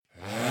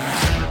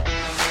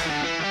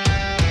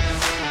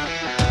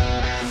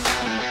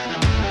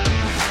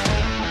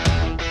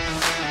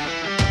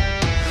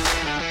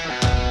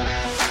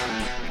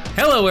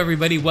Hello,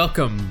 everybody.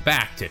 Welcome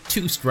back to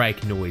Two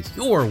Strike Noise,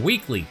 your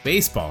weekly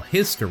baseball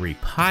history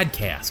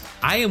podcast.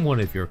 I am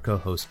one of your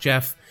co-hosts,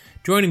 Jeff.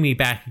 Joining me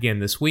back again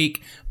this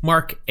week,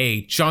 Mark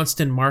A.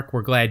 Johnston. Mark,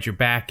 we're glad you're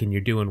back and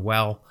you're doing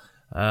well.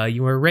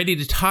 You are ready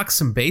to talk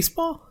some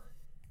baseball?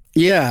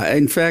 Yeah,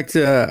 in fact,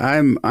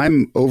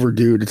 I'm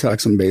overdue to talk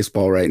some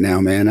baseball right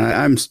now, man.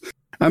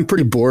 I'm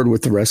pretty bored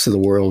with the rest of the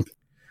world.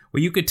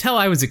 Well, you could tell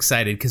I was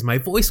excited because my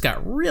voice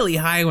got really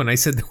high when I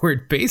said the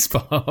word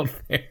baseball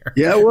there.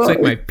 Yeah, well, it's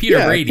like my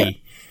Peter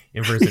Brady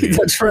impersonation.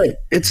 That's right.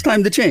 It's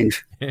time to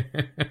change.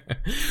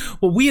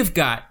 Well, we have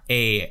got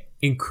a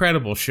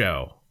incredible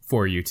show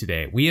for you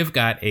today. We have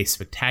got a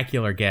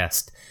spectacular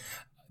guest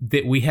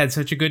that we had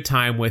such a good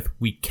time with.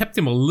 We kept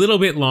him a little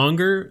bit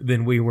longer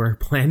than we were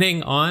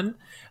planning on,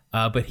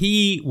 but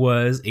he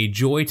was a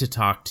joy to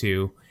talk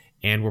to.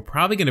 And we're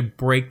probably going to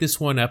break this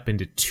one up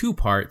into two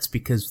parts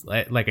because,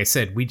 like I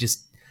said, we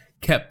just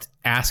kept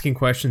asking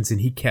questions and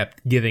he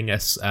kept giving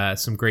us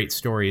some great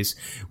stories.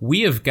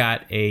 We have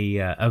got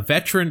a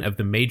veteran of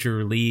the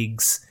major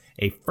leagues,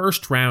 a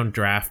first-round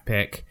draft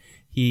pick.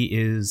 He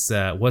was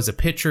a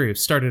pitcher who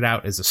started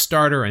out as a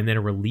starter and then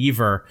a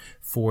reliever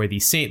for the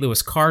St.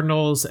 Louis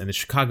Cardinals and the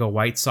Chicago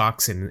White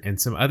Sox and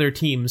some other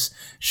teams.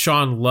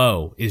 Sean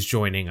Lowe is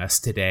joining us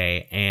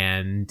today,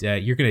 and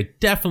you're going to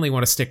definitely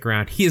want to stick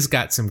around. He has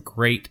got some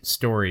great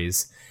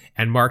stories.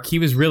 And Mark, he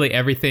was really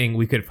everything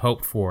we could have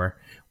hoped for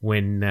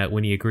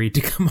when he agreed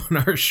to come on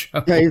our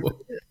show. Yeah,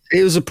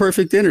 it was a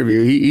perfect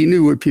interview. He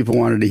knew what people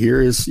wanted to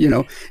hear, and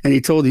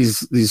he told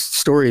these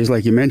stories,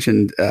 like you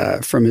mentioned,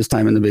 from his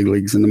time in the big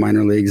leagues and the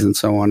minor leagues and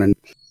so on, and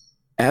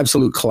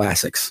absolute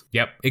classics.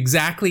 Yep,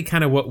 exactly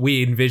kind of what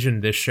we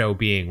envisioned this show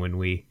being when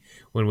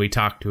we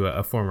talked to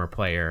a former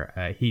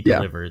player. He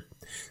delivered.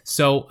 Yeah.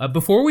 So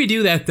before we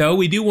do that, though,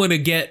 we do want to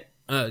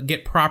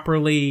get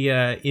properly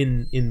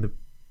in the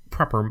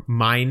proper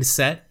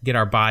mindset, get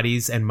our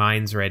bodies and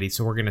minds ready.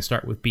 So we're going to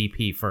start with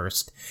BP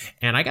first.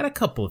 And I got a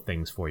couple of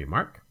things for you,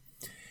 Mark.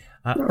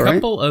 A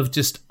couple of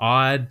just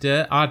odd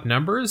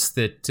numbers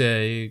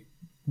that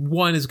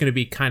one is going to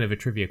be kind of a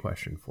trivia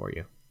question for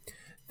you.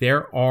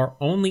 There are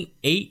only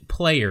 8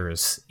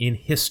 players in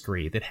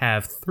history that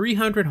have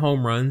 300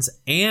 home runs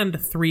and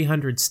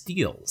 300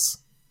 steals.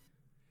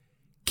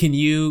 Can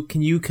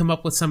you come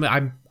up with some?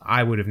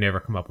 I would have never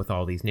come up with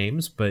all these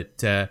names,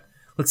 but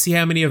let's see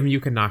how many of them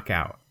you can knock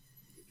out.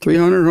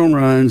 300 home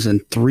runs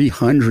and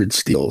 300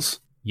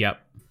 steals.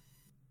 Yep.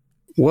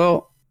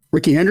 Well,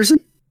 Rickey Henderson?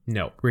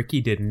 No,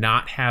 Rickey did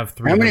not have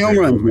 300. How many home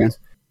runs, man?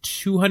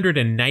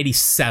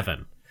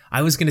 297.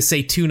 I was going to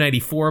say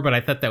 294, but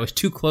I thought that was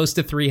too close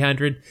to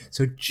 300,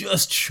 so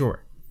just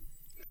short.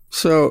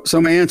 So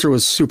my answer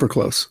was super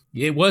close.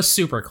 It was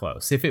super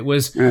close. If it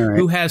was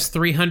who has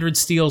 300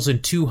 steals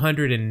and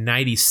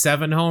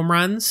 297 home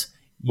runs,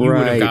 you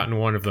would have gotten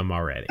one of them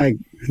already.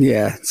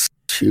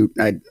 Shoot,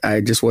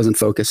 I just wasn't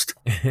focused.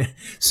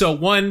 So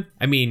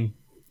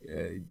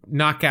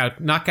knock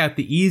out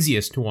the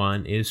easiest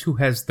one is who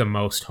has the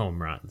most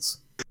home runs.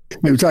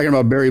 Are you talking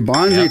about Barry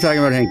Bonds or are you talking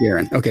about Hank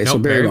Aaron? Okay, so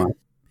Barry Bonds.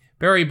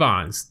 Barry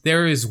Bonds.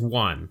 There is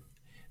one.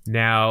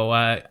 Now,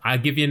 I'll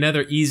give you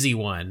another easy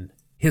one.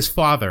 His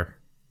father.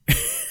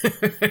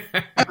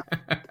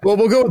 Well,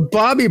 we'll go with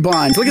Bobby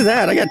Bonds. Look at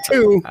that. I got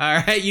 2.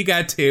 All right, you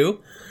got 2.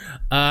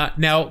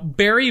 Now,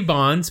 Barry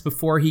Bonds,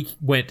 before he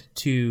went,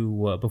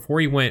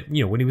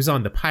 when he was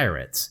on the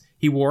Pirates,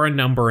 he wore a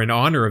number in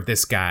honor of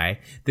this guy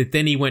that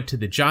then he went to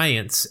the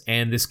Giants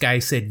and this guy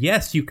said,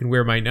 yes, you can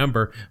wear my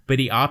number, but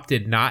he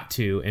opted not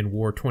to and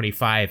wore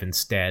 25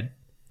 instead.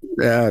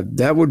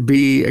 That would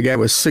be a guy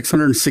with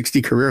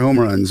 660 career home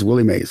runs,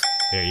 Willie Mays.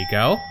 There you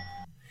go.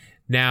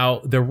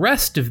 Now, the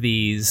rest of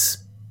these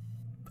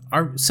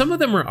some of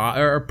them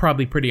are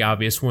probably pretty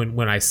obvious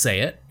when I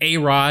say it.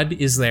 A-Rod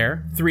is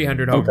there,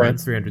 300 home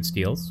runs, 300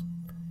 steals.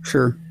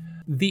 Sure.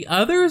 The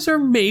others are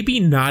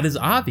maybe not as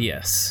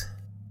obvious.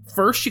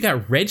 First, you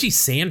got Reggie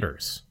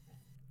Sanders.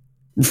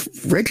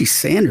 Reggie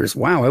Sanders?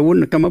 Wow, I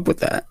wouldn't have come up with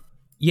that.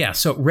 Yeah,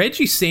 so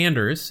Reggie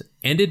Sanders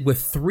ended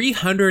with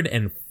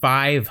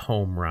 305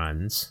 home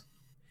runs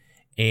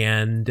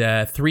and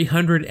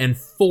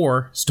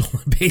 304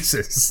 stolen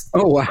bases.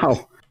 Oh,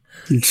 wow.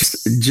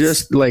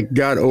 Just like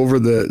got over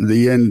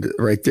the end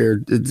right there,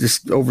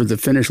 just over the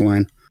finish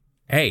line.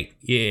 Hey,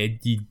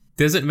 it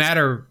doesn't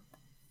matter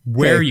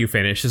where you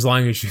finish as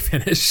long as you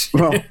finish.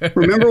 Well,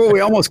 remember what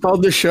we almost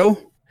called this show?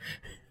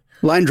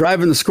 Line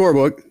drive in the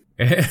scorebook.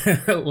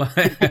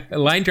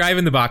 Line drive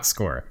in the box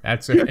score.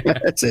 That's right.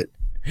 That's it.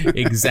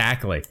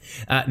 Exactly.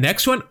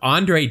 Next one,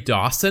 Andre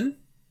Dawson.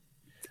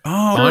 Oh,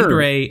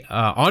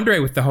 Andre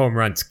with the home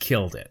runs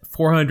killed it.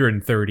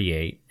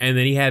 438. And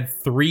then he had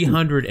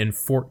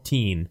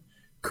 314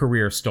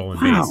 career stolen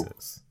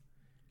bases.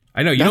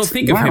 I know, you don't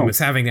think of him as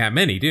having that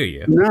many, do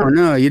you?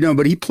 No,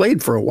 but he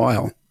played for a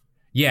while.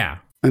 Yeah.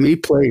 I mean, he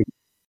played.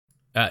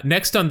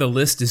 Next on the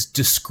list is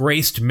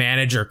disgraced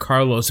manager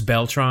Carlos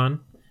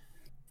Beltran.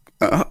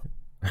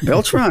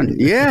 Beltran,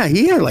 yeah,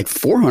 he had like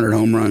 400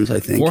 home runs, I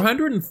think.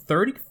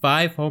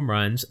 435 home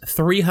runs,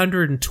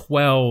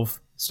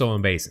 312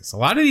 stolen bases. A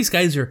lot of these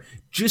guys are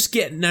just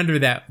getting under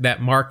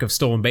that mark of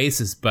stolen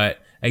bases, but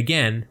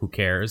again, who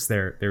cares?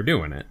 They're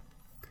doing it.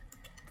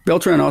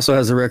 Beltran also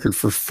has a record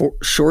for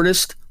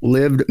shortest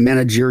lived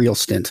managerial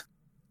stint.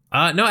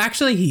 No,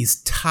 actually,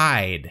 he's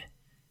tied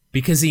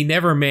because he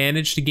never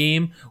managed a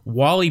game.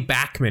 Wally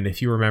Backman,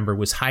 if you remember,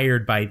 was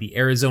hired by the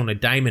Arizona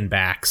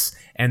Diamondbacks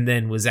and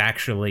then was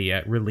actually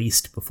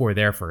released before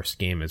their first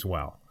game as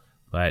well.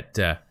 But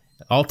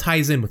all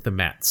ties in with the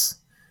Mets.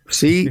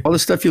 See, all the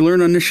stuff you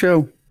learn on this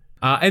show.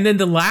 And then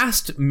the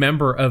last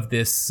member of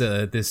this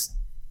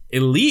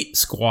elite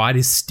squad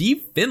is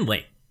Steve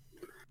Finley.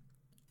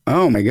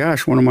 Oh my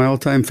gosh, one of my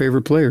all-time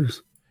favorite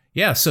players.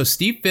 Yeah, so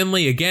Steve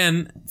Finley,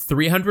 again,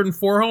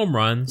 304 home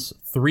runs,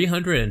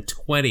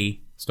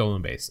 320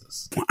 stolen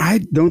bases. I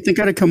don't think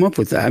I'd have come up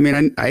with that. I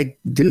mean, I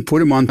didn't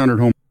put him on 100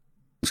 home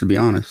runs, to be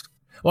honest.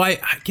 Well,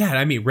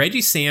 I mean,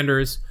 Reggie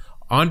Sanders,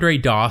 Andre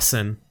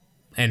Dawson,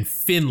 and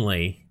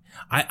Finley.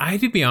 I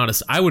to be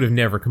honest, I would have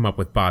never come up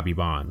with Bobby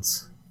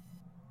Bonds.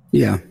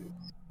 Yeah.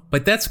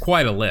 But that's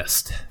quite a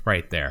list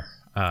right there.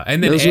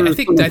 And then I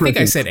think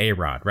I said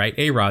A-Rod, right?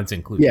 A-Rod's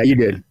included. Yeah, you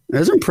did.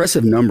 Those are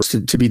impressive numbers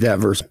to be that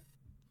versatile.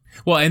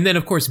 Well, and then,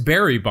 of course,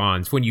 Barry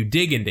Bonds, when you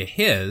dig into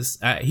his,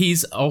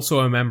 he's also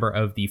a member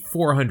of the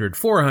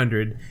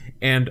 400-400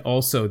 and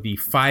also the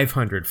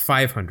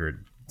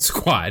 500-500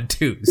 squad,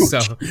 too. So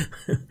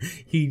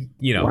he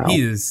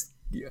is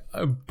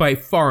by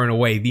far and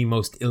away the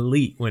most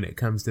elite when it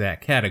comes to that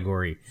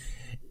category.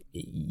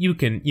 You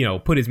can,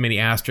 put as many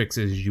asterisks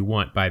as you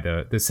want by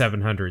the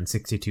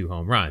 762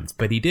 home runs,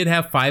 but he did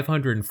have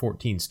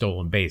 514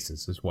 stolen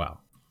bases as well.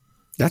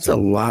 That's a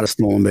lot of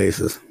stolen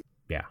bases.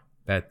 Yeah,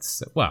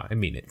 that's, well, I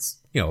mean, it's,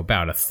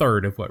 about a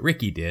third of what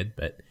Ricky did,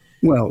 but.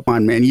 Well, come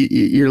on, man,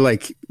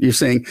 you're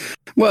saying,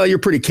 well, you're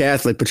pretty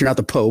Catholic, but you're not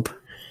the Pope.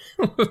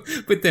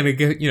 But then,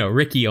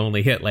 Ricky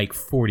only hit like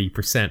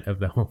 40% of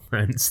the home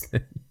runs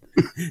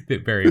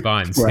that Barry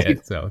Bonds right.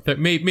 hit. So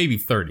maybe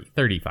 30,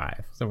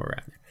 35, somewhere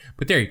around there.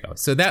 But there you go.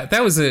 So that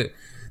was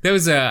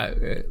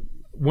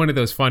one of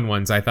those fun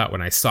ones. I thought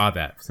when I saw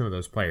that some of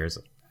those players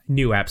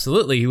knew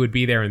absolutely who would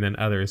be there, and then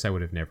others I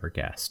would have never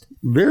guessed.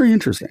 Very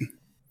interesting.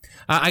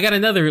 I got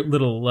another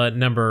little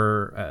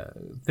number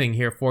thing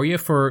here for you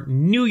for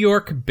New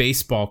York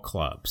baseball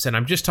clubs, and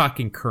I'm just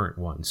talking current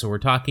ones. So we're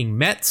talking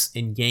Mets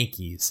and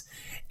Yankees,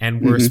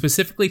 and we're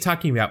specifically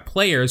talking about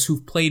players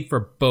who've played for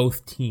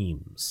both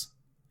teams.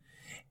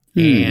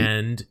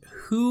 And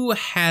who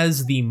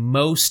has the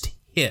most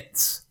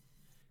hits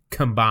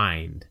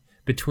combined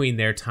between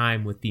their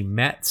time with the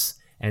Mets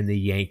and the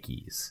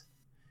Yankees?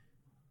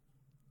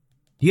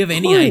 Do you have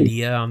any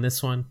idea on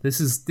this one?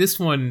 This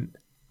one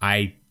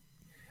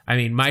I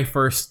mean, my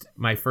first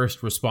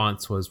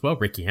response was, well,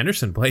 Ricky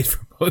Henderson played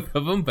for both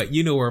of them, but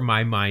you know where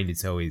my mind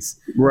is always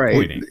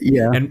pointing.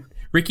 Yeah. And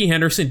Ricky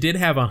Henderson did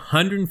have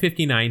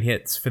 159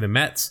 hits for the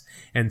Mets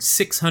and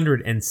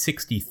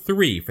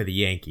 663 for the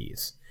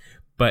Yankees.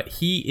 But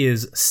he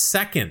is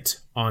second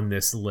on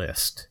this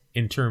list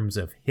in terms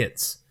of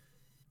hits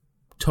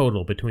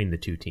total between the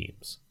two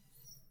teams.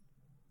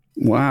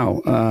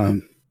 Wow.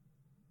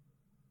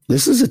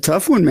 This is a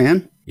tough one,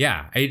 man.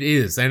 Yeah, it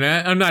is. And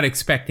I'm not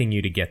expecting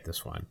you to get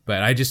this one,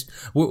 but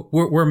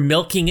we're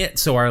milking it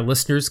so our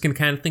listeners can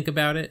kind of think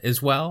about it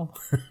as well.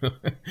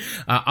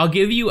 I'll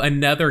give you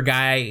another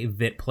guy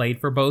that played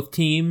for both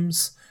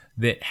teams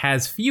that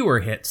has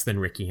fewer hits than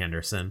Ricky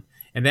Henderson,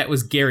 and that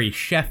was Gary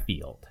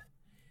Sheffield.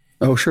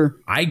 Oh, sure.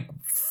 I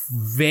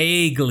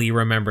vaguely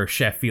remember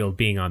Sheffield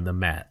being on the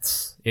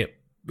Mets.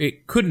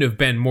 It couldn't have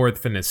been more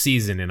than a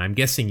season, and I'm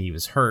guessing he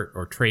was hurt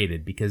or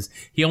traded because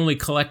he only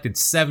collected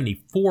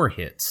 74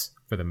 hits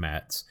for the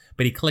Mets,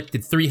 but he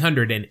collected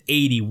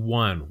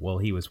 381 while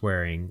he was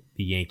wearing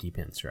the Yankee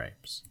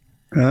pinstripes.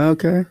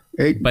 Okay.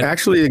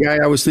 Actually, the guy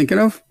I was thinking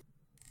of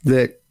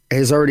that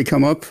has already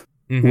come up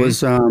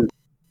was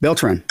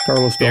Beltran,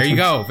 Carlos Beltran. There you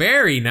go.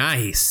 Very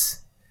nice.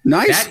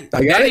 Nice.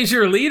 That is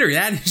your leader.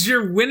 That is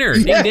your winner.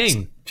 Yes. Ding,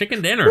 ding.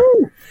 Chicken dinner.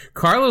 Woo.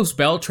 Carlos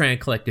Beltran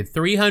collected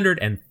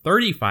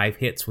 335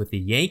 hits with the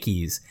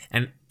Yankees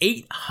and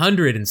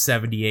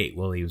 878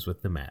 while he was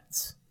with the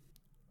Mets.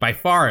 By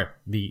far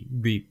the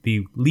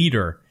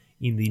leader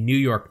in the New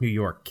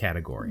York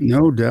category.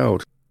 No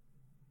doubt.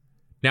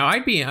 Now,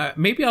 I'd be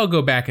maybe I'll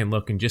go back and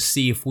look and just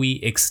see if we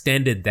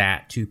extended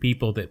that to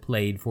people that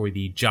played for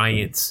the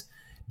Giants,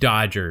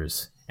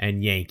 Dodgers,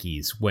 and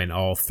Yankees when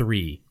all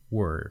three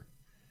were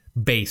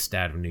based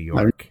out of New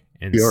York.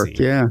 New York,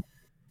 yeah.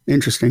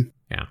 Interesting.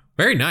 Yeah.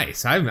 Very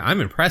nice.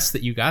 I'm impressed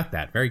that you got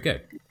that. Very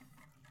good.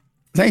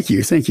 Thank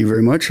you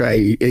very much.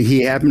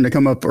 He happened to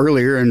come up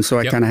earlier, and so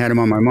I kind of had him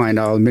on my mind.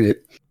 I'll admit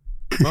it.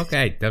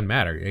 Okay, doesn't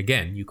matter.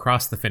 Again, you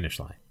crossed the finish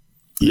line.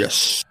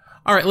 Yes.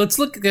 All right, let's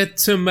look at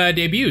some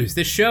debuts.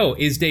 This show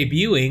is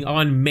debuting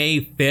on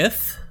May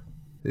 5th.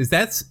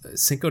 That's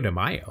Cinco de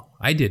Mayo.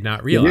 I did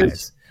not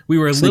realize. We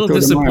were a little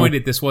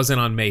disappointed this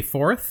wasn't on May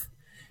 4th,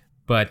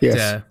 but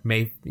yes.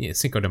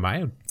 Cinco de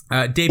Mayo.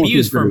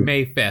 Debuts for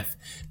May 5th.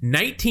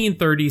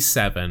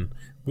 1937.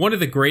 One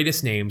of the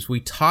greatest names. We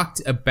talked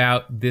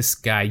about this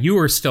guy. You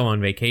were still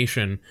on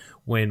vacation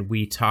when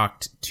we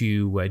talked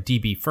to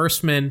DB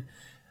Firstman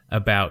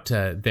about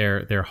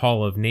their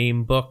Hall of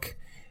Name book.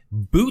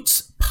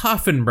 Boots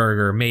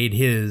Poffenberger made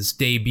his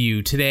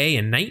debut today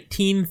in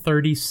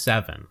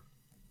 1937.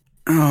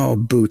 Oh,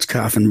 Boots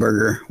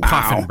Poffenberger. Wow.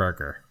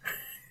 Poffenberger.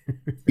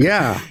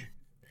 Yeah.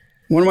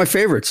 One of my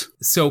favorites.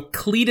 So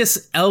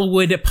Cletus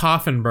Elwood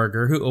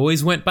Poffenberger, who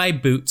always went by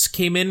Boots,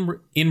 came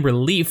in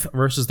relief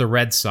versus the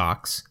Red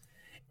Sox.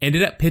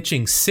 Ended up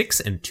pitching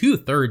 6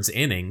 2/3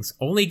 innings,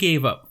 only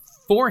gave up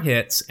 4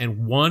 hits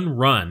and 1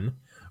 run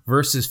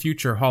versus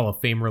future Hall of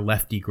Famer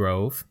Lefty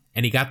Grove,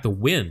 and he got the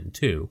win,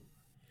 too.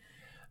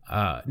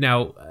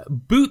 Now,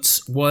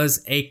 Boots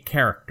was a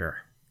character.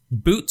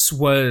 Boots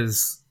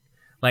was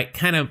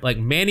kind of like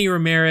Manny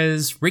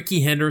Ramirez,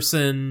 Ricky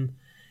Henderson,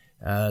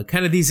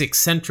 kind of these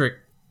eccentric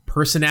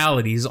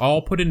personalities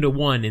all put into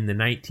one in the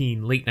late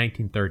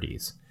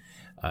 1930s.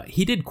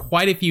 He did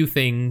quite a few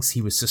things.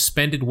 He was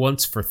suspended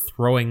once for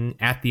throwing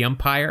at the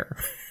umpire.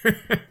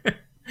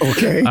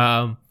 Okay.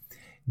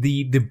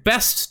 The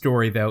best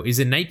story, though, is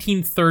in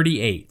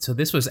 1938. So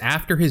this was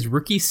after his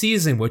rookie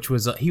season,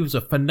 he was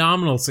a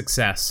phenomenal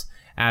success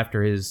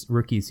after his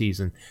rookie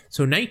season.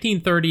 So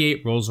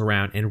 1938 rolls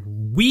around,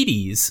 and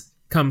Wheaties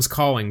comes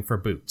calling for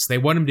Boots. They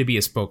want him to be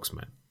a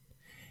spokesman.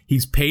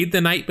 He's paid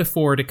the night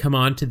before to come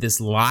on to this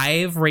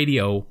live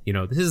radio.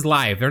 This is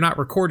live. They're not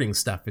recording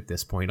stuff at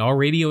this point. All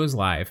radio is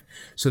live.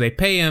 So they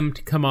pay him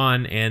to come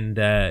on and,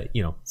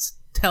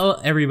 tell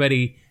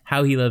everybody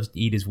how he loves to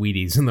eat his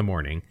Wheaties in the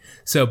morning.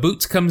 So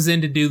Boots comes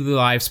in to do the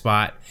live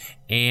spot,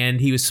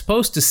 and he was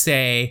supposed to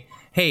say,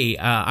 hey,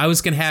 I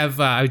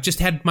just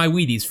had my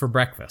Wheaties for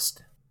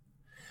breakfast.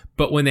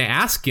 But when they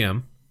ask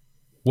him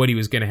what he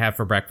was going to have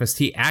for breakfast,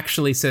 he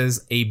actually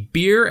says a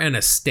beer and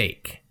a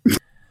steak.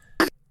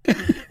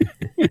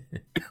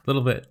 A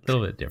little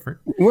bit different.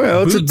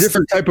 Well, it's Boots, a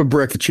different type of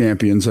breakfast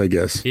champions, I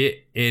guess.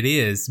 It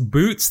is.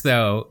 Boots,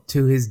 though,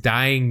 to his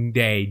dying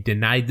day,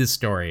 denied the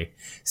story,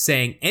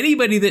 saying,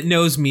 anybody that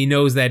knows me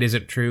knows that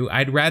isn't true.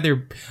 I'd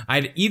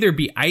either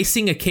be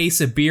icing a case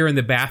of beer in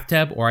the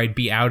bathtub or I'd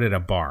be out at a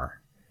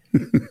bar.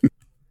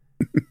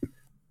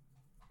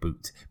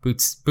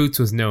 Boots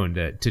was known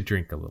to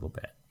drink a little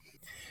bit.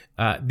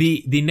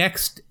 The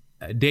next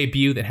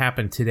debut that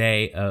happened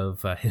today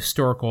of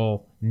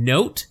historical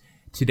note.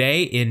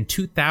 Today, in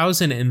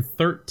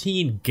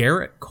 2013,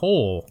 Garrett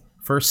Cole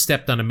first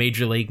stepped on a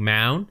major league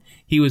mound.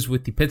 He was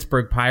with the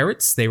Pittsburgh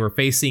Pirates. They were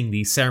facing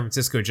the San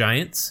Francisco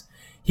Giants.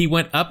 He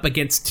went up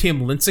against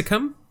Tim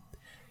Lincecum.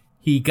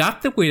 He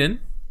got the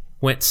win,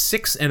 went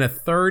 6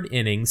 1/3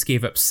 innings,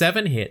 gave up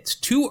 7 hits,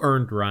 2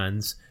 earned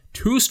runs,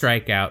 2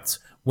 strikeouts,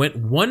 went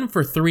 1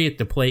 for 3 at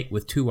the plate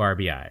with 2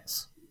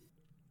 RBIs.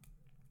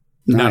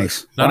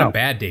 Nice. Not a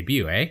bad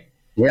debut, eh?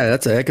 Yeah,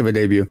 that's a heck of a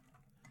debut.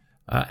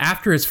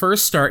 After his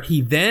first start,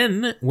 he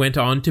then went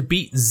on to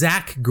beat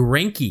Zach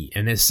Greinke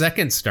in his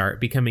second start,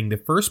 becoming the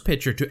first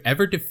pitcher to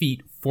ever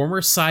defeat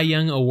former Cy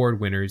Young Award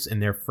winners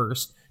in their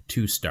first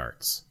 2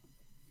 starts.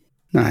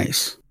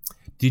 Nice.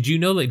 Did you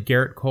know that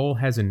Garrett Cole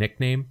has a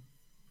nickname?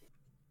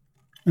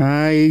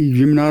 I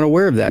am not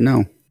aware of that,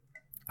 no.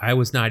 I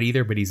was not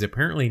either, but he's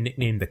apparently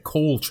nicknamed the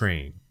Cole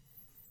Train.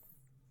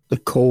 The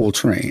Cole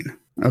Train.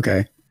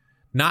 Okay.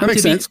 That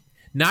makes sense.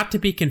 Not to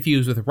be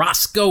confused with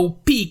Roscoe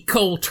P.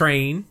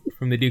 Coltrane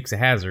from the Dukes of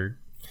Hazzard.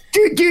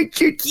 A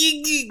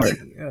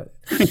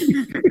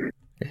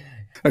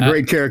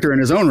great character in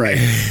his own right.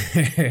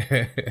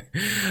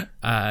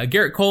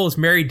 Garrett Cole is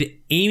married to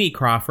Amy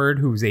Crawford,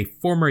 who's a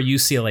former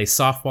UCLA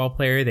softball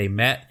player. They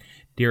met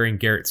during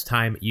Garrett's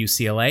time at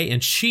UCLA,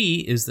 and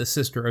she is the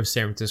sister of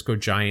San Francisco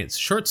Giants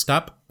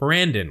shortstop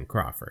Brandon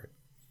Crawford.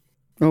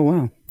 Oh,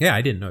 wow. Yeah,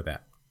 I didn't know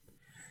that.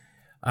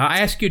 I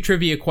asked you a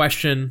trivia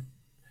question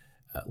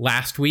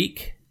last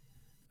week.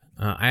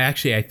 I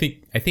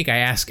think I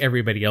asked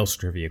everybody else a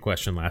trivia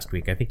question last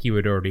week. I think you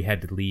had already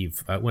had to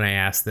leave when I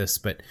asked this,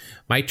 but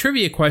my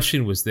trivia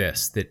question was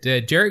this: that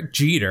Derek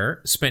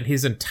Jeter spent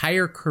his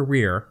entire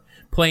career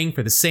playing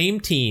for the same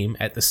team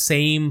at the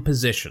same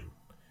position,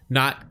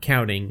 not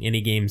counting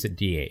any games at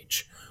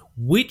DH.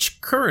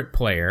 Which current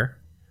player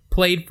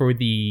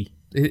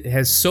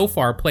has so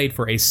far played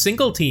for a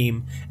single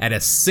team at a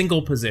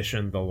single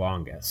position the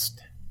longest?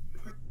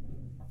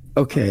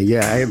 Okay,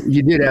 yeah,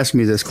 you did ask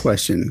me this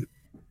question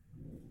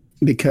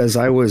because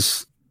I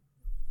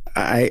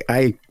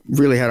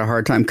really had a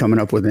hard time coming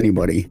up with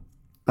anybody.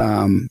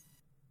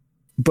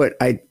 But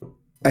I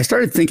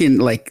started thinking,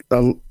 like,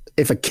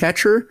 if a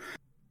catcher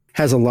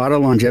has a lot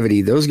of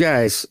longevity, those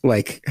guys,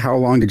 like, how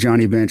long did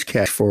Johnny Bench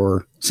catch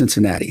for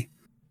Cincinnati?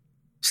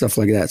 Stuff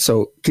like that.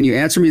 So can you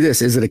answer me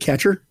this? Is it a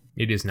catcher?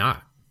 It is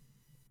not.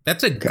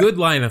 That's a good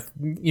line of,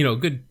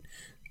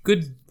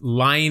 good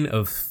line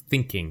of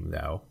thinking,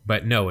 though.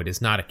 But no, it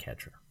is not a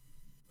catcher.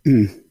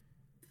 Well,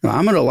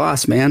 I'm at a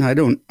loss, man. I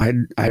don't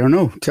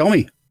know. Tell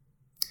me.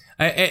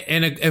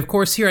 And of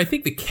course, here I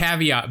think the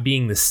caveat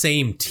being the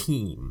same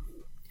team,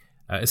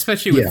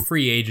 especially with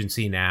free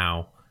agency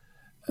now.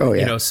 Oh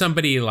yeah.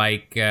 Somebody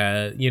like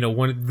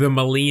one of the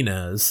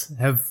Molinas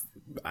have.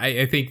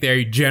 I think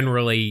they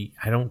generally.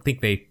 I don't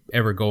think they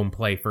ever go and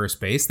play first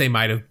base. They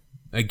might have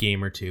a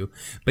game or two.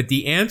 But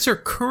the answer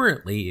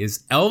currently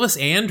is Elvis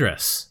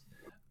Andrus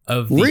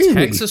of the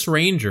Texas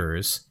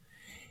Rangers.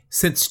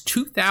 Since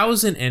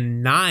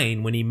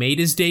 2009, when he made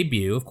his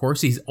debut, of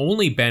course, he's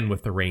only been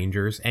with the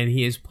Rangers, and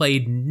he has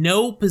played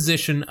no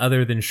position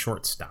other than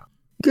shortstop.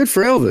 Good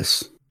for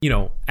Elvis. You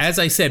know, as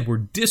I said, we're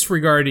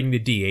disregarding the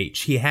DH.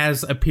 He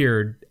has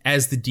appeared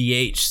as the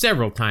DH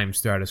several times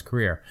throughout his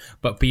career.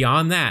 But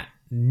beyond that,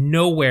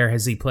 nowhere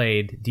has he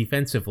played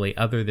defensively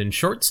other than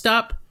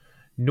shortstop,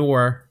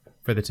 nor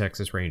for the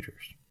Texas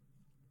Rangers.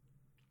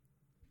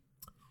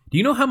 Do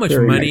you know how much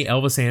money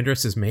Elvis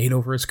Andrus has made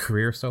over his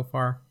career so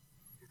far?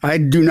 I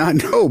do not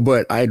know,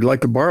 but I'd like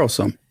to borrow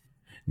some.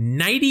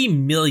 $90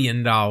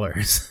 million.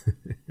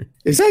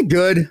 Is that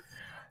good?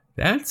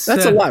 That's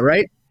a lot,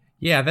 right?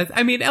 Yeah,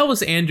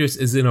 Elvis Andrus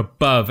is an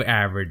above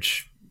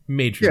average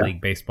Major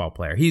League Baseball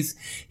player.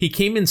 He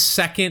came in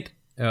second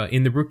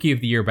in the Rookie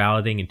of the Year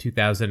balloting in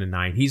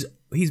 2009.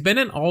 He's been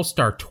an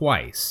All-Star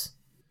twice.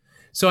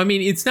 So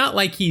it's not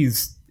like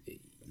he's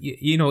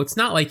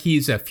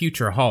a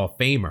future Hall of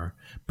Famer,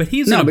 but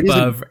he's an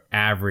above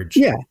average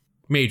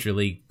Major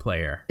League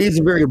player. He's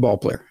a very good ball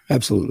player.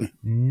 Absolutely.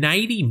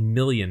 $90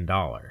 million.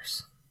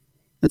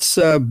 It's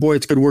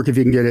it's good work if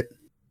you can get it.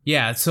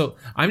 Yeah, so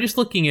I'm just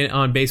looking at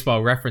on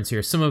Baseball Reference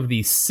here some of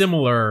the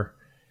similar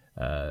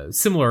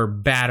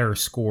batter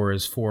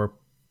scores for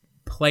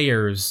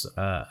players.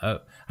 I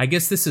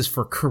guess this is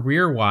for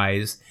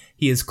career-wise.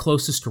 He is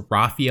closest to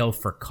Rafael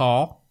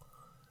Furcal,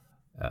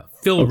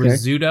 Phil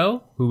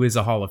Rizzuto, who is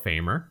a Hall of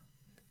Famer,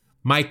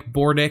 Mike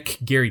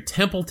Bordick, Gary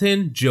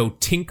Templeton, Joe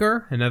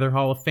Tinker, another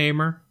Hall of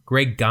Famer,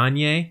 Greg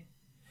Gagne.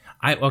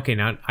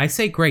 Now I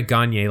say Greg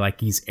Gagne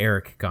like he's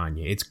Eric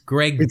Gagne. It's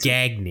Greg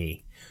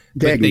Gagne.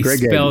 But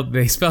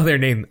they spell their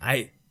name.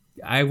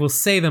 I will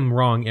say them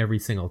wrong every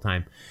single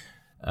time.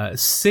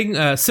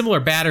 Similar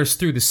batters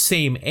through the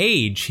same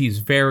age. He's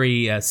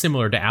very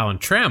similar to Alan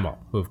Trammell,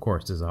 who of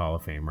course is a Hall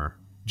of Famer.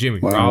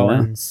 Jimmy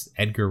Rollins,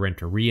 Edgar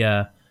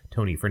Renteria,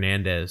 Tony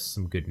Fernandez,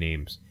 some good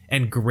names,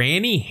 and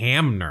Granny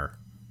Hamner.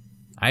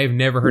 I have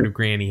never heard of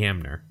Granny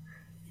Hamner.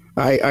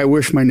 I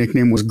wish my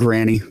nickname was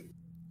Granny.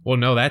 Well,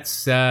 no,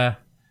 that's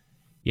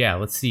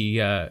let's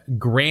see,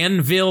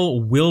 Granville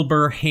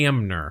Wilbur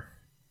Hamner.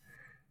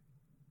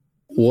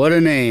 What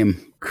a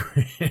name.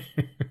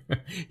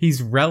 He's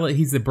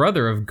the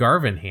brother of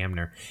Garvin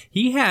Hamner.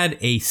 He had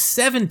a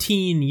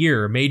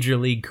 17-year Major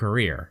League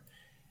career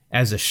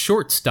as a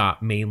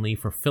shortstop mainly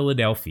for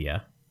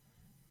Philadelphia.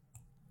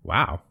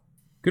 Wow.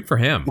 Good for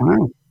him.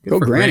 Wow. Good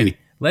for Granny.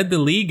 Led the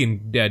league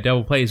in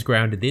double plays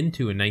grounded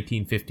into in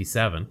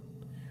 1957.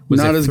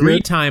 Was Not a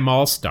three-time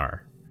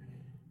All-Star.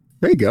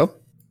 There you go.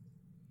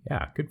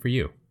 Yeah, good for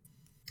you.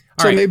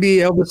 Maybe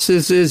Elvis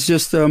is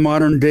just a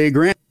modern-day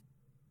Granny.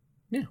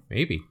 Yeah,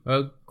 maybe.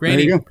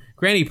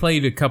 Granny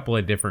played a couple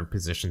of different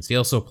positions. He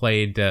also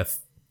played,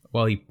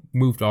 he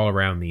moved all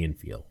around the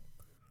infield.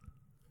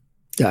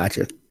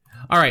 Gotcha.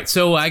 All right,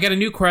 so I got a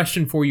new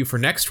question for you for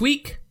next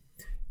week.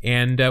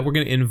 And we're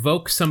going to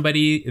invoke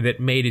somebody that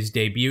made his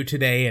debut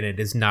today, and it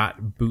is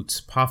not Boots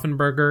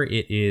Poffenberger.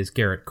 It is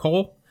Garrett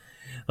Cole.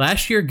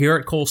 Last year,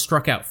 Garrett Cole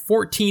struck out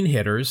 14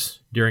 hitters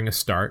during a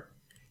start.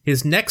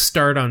 His next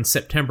start on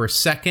September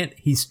 2nd,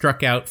 he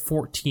struck out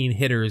 14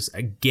 hitters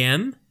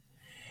again.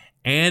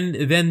 And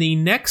then the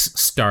next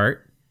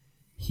start,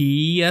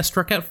 he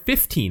struck out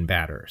 15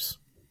 batters.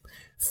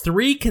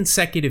 3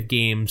 consecutive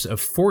games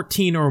of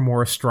 14 or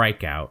more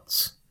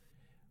strikeouts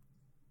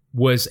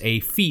was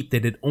a feat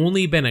that had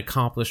only been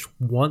accomplished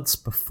once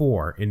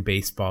before in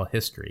baseball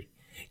history.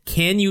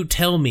 Can you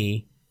tell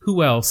me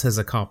who else has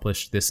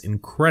accomplished this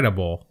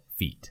incredible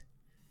feat?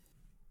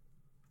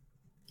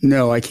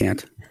 No, I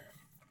can't.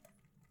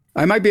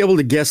 I might be able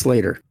to guess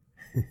later.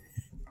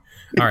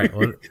 All right,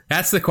 well,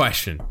 that's the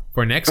question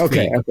for next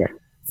week. Okay.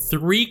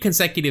 3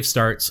 consecutive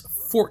starts,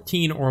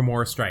 14 or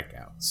more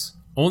strikeouts.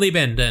 Only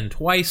been done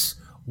twice.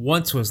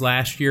 Once was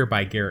last year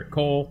by Garrett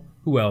Cole.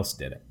 Who else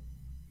did it?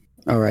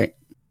 All right.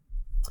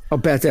 I'll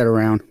bat that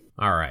around.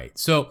 All right.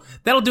 So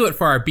that'll do it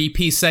for our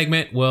BP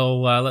segment.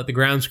 We'll let the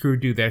grounds crew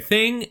do their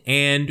thing,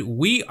 and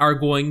we are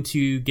going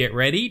to get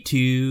ready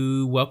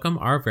to welcome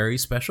our very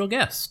special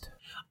guest.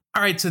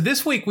 All right, so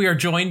this week we are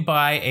joined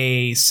by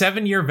a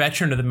 7-year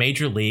veteran of the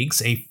major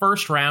leagues, a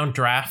first-round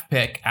draft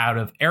pick out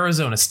of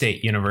Arizona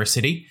State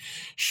University.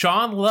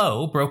 Sean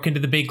Lowe broke into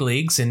the big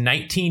leagues in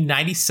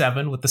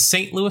 1997 with the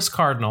St. Louis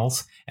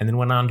Cardinals and then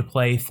went on to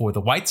play for the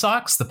White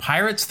Sox, the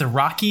Pirates, the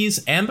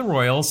Rockies, and the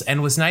Royals,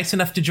 and was nice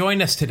enough to join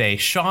us today.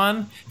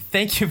 Sean,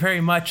 thank you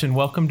very much, and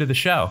welcome to the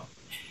show.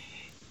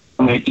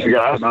 Thank you,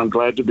 guys. I'm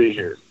glad to be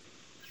here.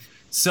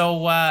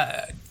 So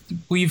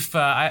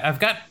I've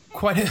got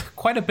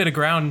quite a bit of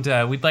ground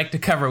we'd like to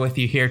cover with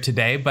you here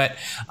today, but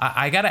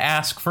I got to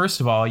ask,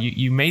 first of all,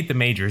 you made the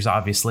majors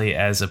obviously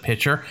as a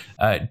pitcher.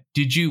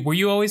 Were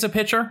you always a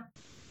pitcher?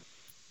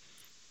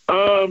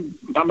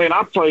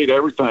 I played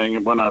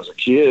everything when I was a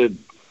kid,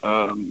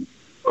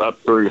 up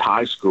through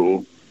high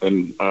school,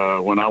 and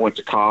when I went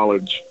to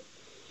college,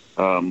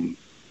 I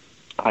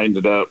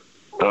ended up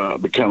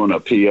becoming a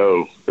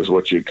PO is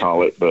what you'd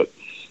call it. But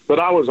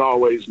I was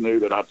always knew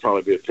that I'd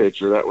probably be a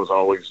pitcher. That was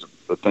always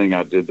the thing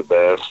I did the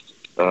best.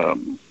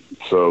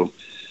 So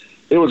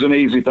it was an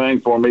easy thing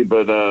for me,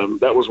 but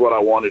that was what I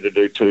wanted to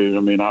do too. I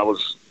mean, I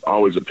was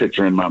always a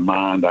pitcher in my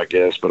mind, I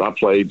guess, but I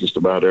played just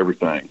about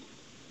everything.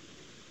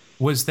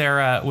 Was there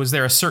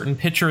a certain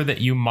pitcher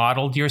that you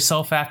modeled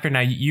yourself after?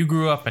 Now, you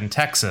grew up in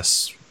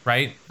Texas,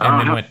 right?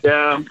 And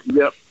then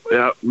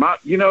Yeah.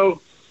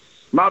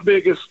 My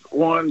biggest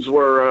ones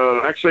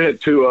were actually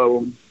had two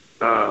of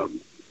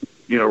them.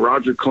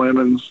 Roger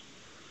Clemens.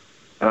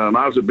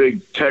 I was a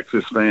big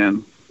Texas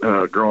fan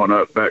growing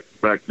up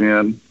back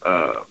then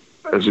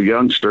as a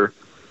youngster,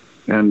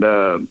 and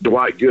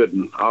Dwight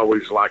Gooden. I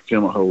always liked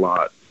him a whole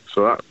lot.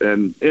 So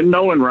and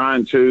Nolan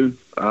Ryan too,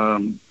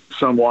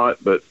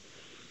 somewhat, but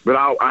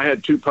I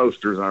had two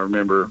posters. I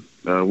remember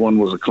one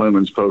was a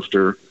Clemens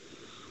poster,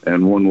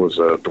 and one was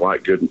a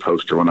Dwight Gooden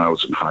poster when I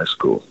was in high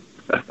school.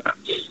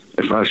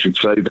 If I should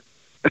say that.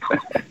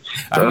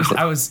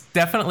 I was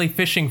definitely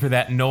fishing for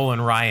that Nolan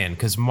Ryan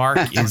because Mark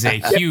is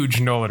a huge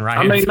Nolan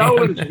Ryan fan.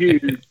 Nolan's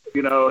huge.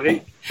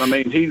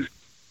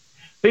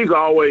 He's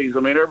always.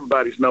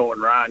 Everybody's Nolan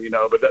Ryan.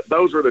 But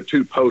those are the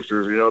two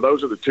posters.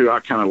 Those are the two I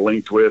kind of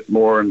linked with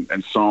more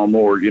and saw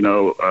more.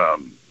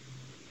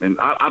 And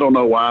I don't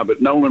know why,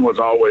 but Nolan was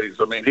always.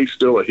 He's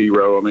still a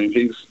hero.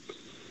 He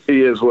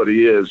is what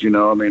he is.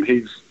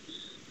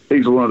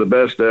 He's one of the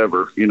best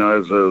ever.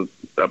 As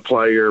a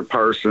player,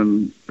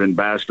 person,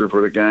 ambassador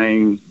for the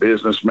game,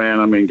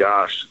 businessman.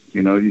 Gosh,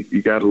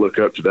 you got to look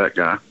up to that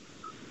guy.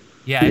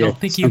 Yeah, I don't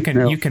think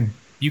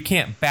you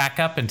can't back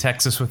up in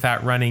Texas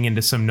without running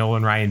into some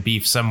Nolan Ryan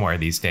beef somewhere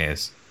these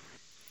days.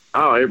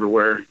 Oh,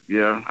 everywhere.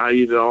 Yeah, I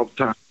eat it all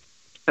the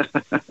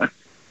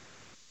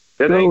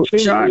time.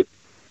 Sean,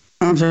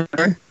 I'm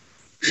sorry.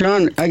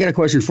 Sean, I got a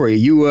question for you.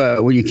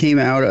 You when you came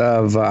out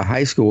of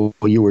high school,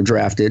 you were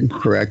drafted,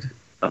 correct?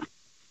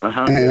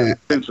 Uh-huh.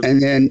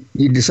 And then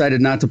you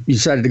decided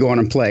to go on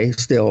and play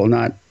still,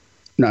 not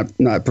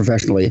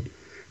professionally.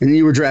 And then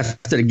you were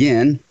drafted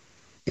again,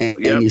 and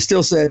you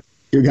still said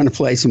you're going to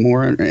play some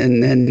more.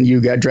 And then you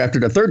got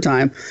drafted a third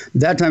time.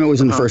 That time it was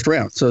in the first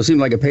round. So it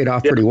seemed like it paid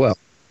off pretty well.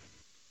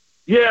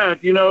 Yeah.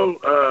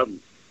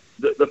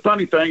 The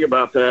funny thing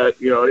about that,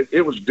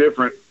 it was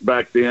different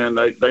back then.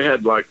 They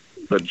had like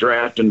the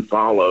draft and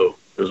follow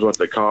is what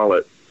they call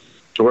it,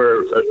 to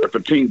where if a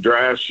team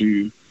drafts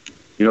you,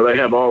 they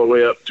have all the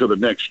way up to the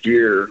next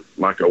year,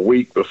 like a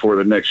week before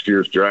the next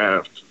year's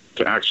draft,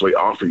 to actually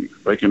offer you.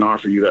 They can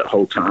offer you that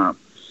whole time.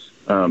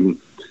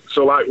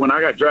 So, like, when I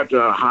got drafted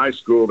out of high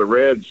school, the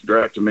Reds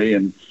drafted me,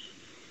 and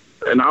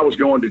I was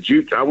going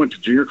to I went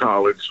to junior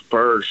college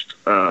first.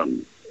 I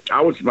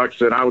was, like I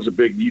said, I was a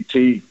big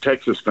UT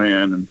Texas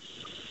fan,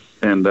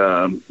 and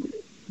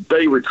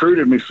they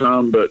recruited me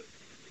some, but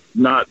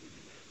not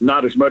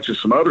as much as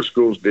some other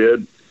schools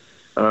did.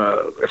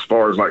 As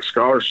far as like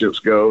scholarships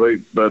go,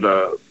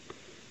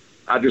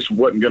 I just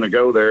wasn't going to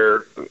go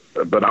there,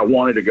 but I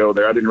wanted to go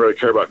there. I didn't really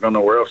care about going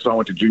nowhere else, so I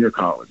went to junior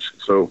college.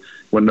 So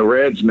when the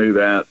Reds knew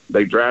that,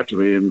 they drafted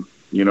me, and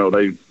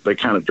they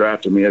kind of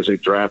drafted me as a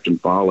draft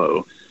and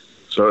follow.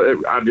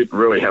 So I didn't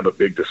really have a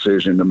big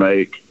decision to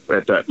make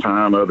at that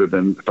time, other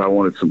than if I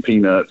wanted some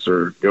peanuts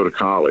or go to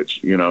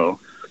college,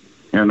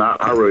 And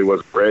I really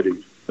wasn't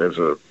ready as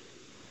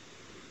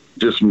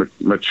just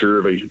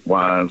maturity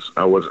wise.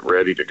 I wasn't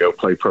ready to go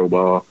play pro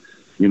ball,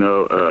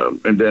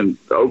 and then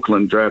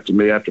Oakland drafted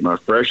me after my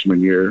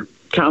freshman year,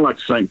 kind of like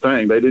the same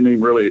thing. They didn't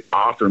even really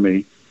offer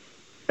me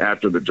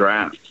after the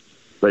draft.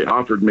 They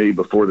offered me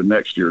before the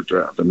next year's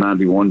draft, the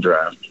 91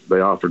 draft. They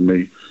offered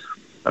me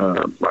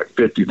like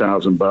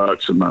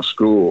 $50,000 in my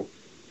school.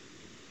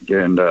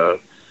 And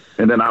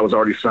then I was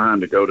already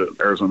signed to go to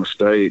Arizona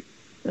State.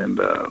 And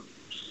that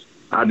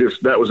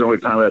was the only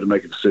time I had to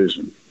make a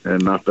decision.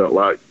 And I felt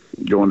like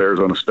going to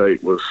Arizona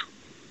State was,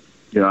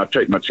 I'd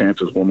take my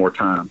chances one more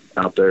time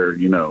out there,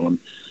 and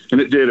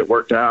it did. It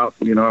worked out.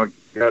 I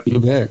got picked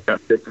in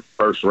the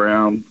first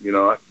round.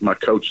 My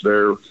coach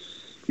there, at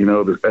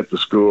the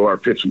school, our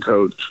pitching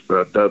coach,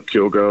 Doug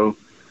Kilgo,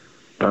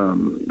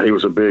 he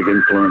was a big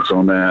influence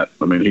on that.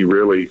 He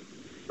really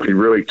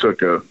took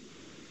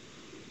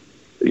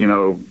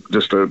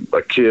just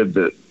a kid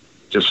that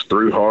just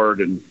threw hard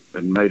and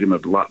made him a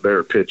lot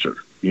better pitcher,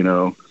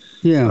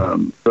 Yeah.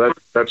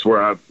 That's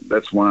why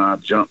I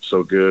jumped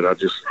so good. I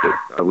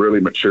really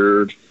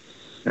matured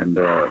and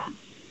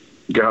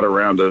got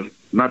around to,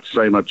 not to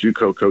say my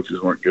JUCO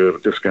coaches weren't good,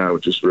 but this guy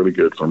was just really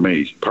good for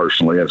me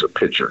personally as a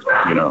pitcher,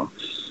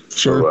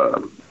 Sure.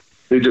 So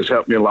he just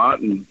helped me a lot,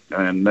 and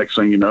next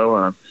thing you know,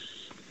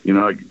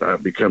 I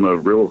become a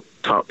real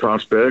top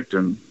prospect,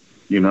 and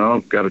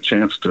got a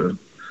chance to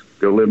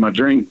go live my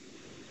dream.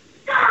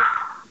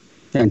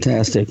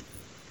 Fantastic.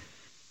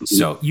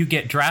 So you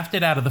get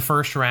drafted out of the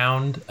first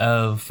round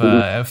of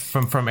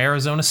from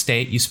Arizona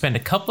State. You spend a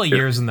couple of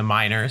years in the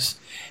minors.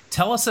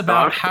 Tell us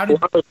about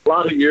a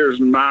lot of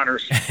years in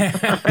minors.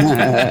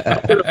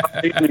 I threw a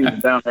lot of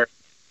innings down there.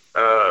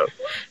 I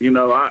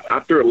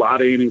threw a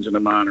lot of innings in the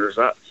minors.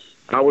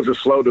 I was a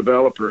slow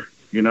developer.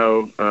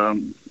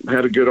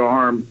 Had a good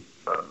arm,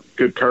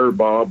 good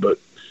curveball, but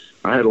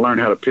I had to learn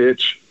how to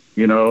pitch,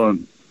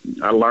 and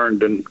I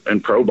learned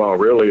in pro ball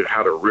really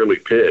how to really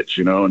pitch,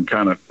 and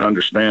kind of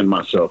understand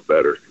myself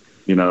better,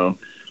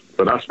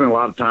 But I spent a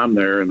lot of time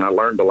there, and I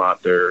learned a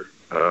lot there,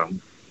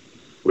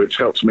 which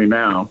helps me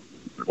now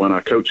when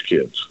I coach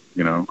kids,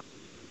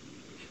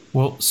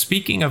 Well,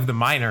 speaking of the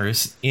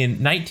minors,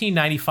 in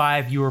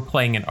 1995, you were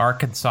playing in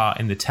Arkansas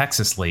in the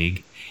Texas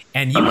League,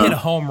 and you hit a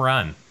home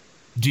run.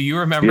 Do you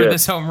remember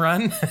this home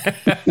run?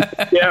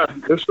 Yeah,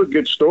 this is a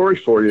good story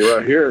for you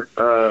right here.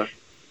 It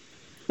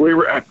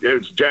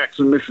was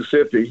Jackson,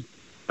 Mississippi.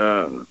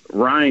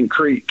 Ryan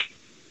Creek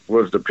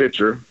was the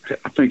pitcher.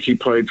 I think he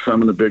played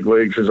some in the big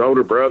leagues. His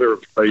older brother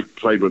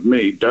played with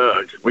me,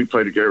 Doug. We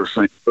played together at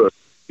St. Louis.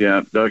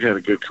 Yeah, Doug had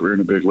a good career in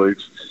the big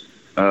leagues.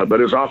 But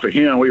it was off of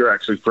him. We were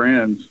actually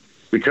friends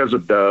because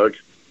of Doug.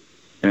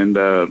 And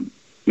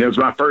it was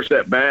my first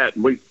at bat.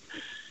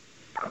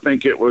 I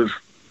think it was,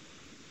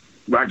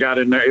 I got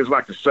in there. It was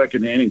like the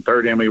second inning,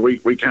 third inning.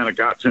 We kind of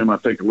got to him, I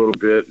think, a little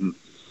bit. And,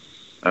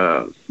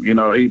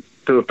 he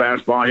threw a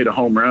fastball, hit a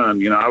home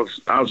run. I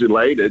was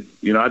elated.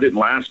 I didn't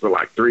last for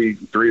like three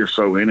or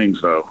so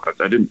innings, though.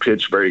 I didn't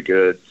pitch very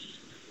good.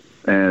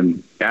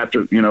 And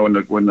after,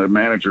 when the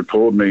manager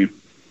pulled me,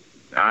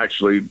 I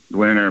actually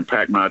went in there and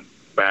packed my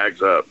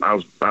bags up. I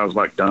was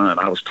like done.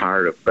 I was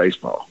tired of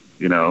baseball.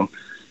 I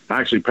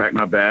actually packed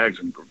my bags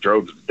and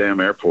drove to the damn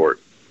airport.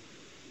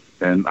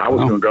 And I was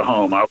going to go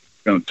home. I was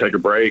going to take a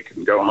break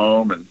and go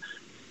home. And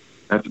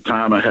at the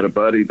time, I had a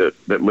buddy that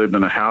lived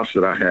in a house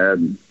that I had.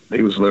 And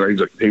he was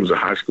a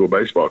high school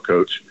baseball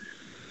coach.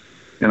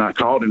 And I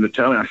called him to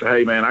tell him. I said,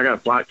 "Hey, man, I got a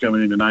flight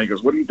coming in tonight." He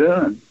goes, "What are you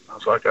doing?" I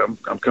was like, "I'm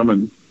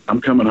coming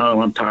home.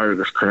 I'm tired of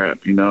this crap.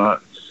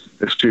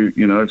 It's too,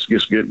 it's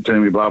just getting to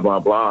me, blah, blah,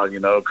 blah,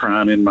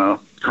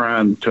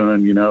 crying to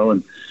him,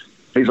 And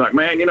he's like,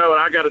 "Man, you know what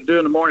I got to do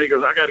in the morning?" He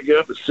goes, "I got to get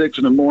up at 6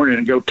 a.m.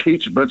 and go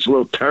teach a bunch of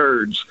little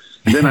turds.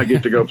 And then I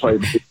get to go play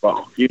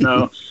baseball,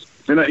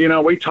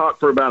 And, we talked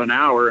for about an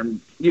hour and,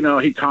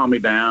 he calmed me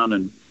down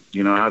and,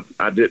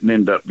 I didn't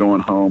end up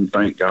going home.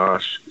 Thank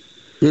gosh.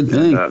 Good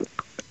thing.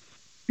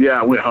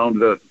 I went home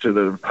to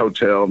the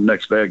hotel.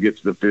 Next day I get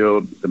to the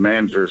field. The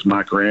manager is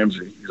Mike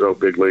Ramsey. He's an old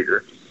big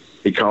leaguer.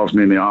 He calls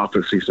me in the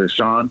office. He says,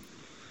 "Sean,"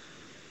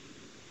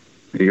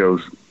 he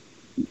goes,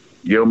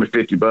 "You owe me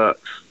 $50.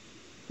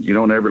 You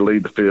don't ever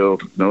leave the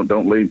field. No,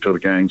 don't leave until the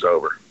game's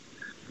over."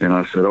 And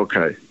I said,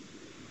 "Okay."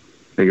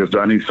 He goes, "Do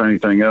I need to say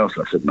anything else?"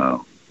 I said,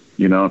 "No."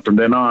 From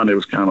then on, it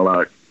was kind of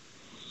like,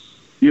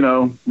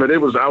 but I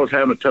was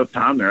having a tough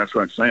time there. That's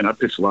what I'm saying. I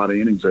pitched a lot of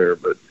innings there,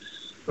 but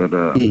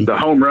the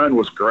home run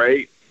was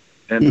great.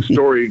 And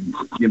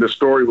the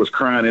story was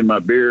crying in my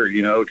beer,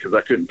 because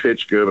I couldn't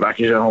pitch good, but I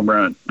could hit a home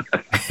run.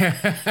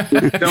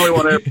 The only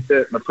one I ever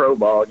hit in the pro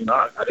ball.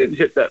 I didn't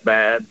hit that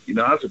bad.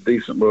 I was a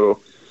decent little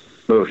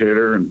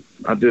hitter, and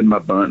I did my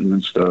bunting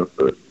and stuff,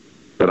 but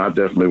I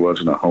definitely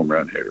wasn't a home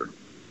run hitter.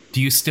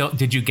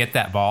 Did you get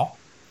that ball?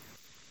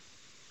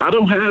 I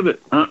don't have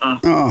it.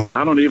 Oh.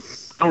 I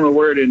don't know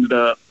where it ended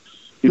up.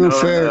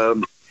 Fair.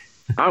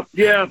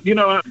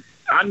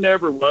 I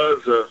never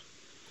was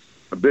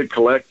a big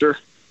collector.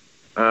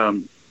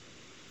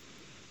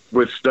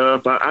 With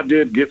stuff, I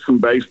did get some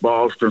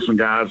baseballs for some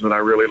guys that I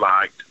really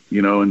liked,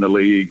 in the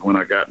league when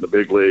I got in the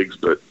big leagues.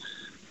 But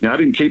I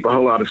didn't keep a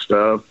whole lot of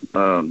stuff.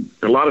 A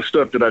lot of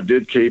stuff that I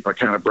did keep, I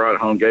kind of brought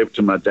it home, gave it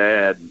to my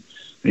dad.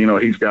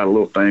 He's got a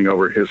little thing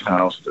over at his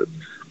house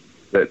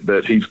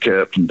that he's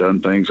kept and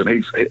done things.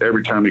 And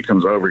every time he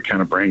comes over, he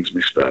kind of brings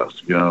me stuff.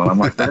 I'm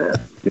like,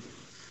 "Dad,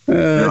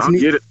 I'll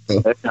get it.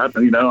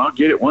 I'll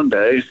get it one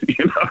day."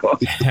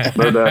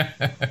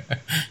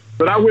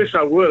 But I wish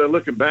I would have.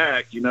 Looking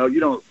back,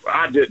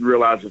 I didn't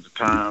realize at the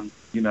time,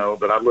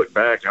 but I look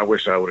back, I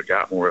wish I would have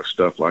got more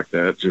stuff like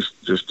that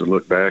just to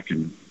look back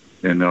and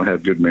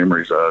have good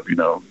memories of,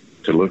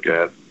 to look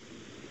at.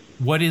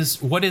 What is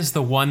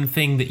the one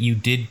thing that you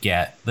did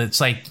get that's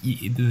like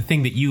the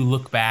thing that you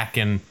look back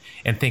and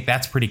think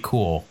that's pretty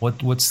cool?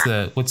 What's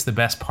the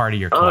best part of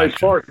your collection? As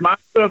far as my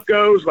stuff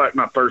goes, like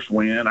my first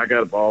win, I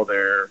got a ball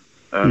there.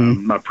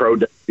 My pro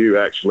debut,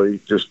 actually,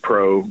 just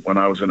pro when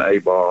I was in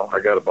A-ball. I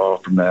got a ball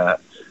from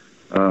that.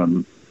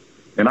 And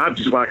I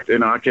just like,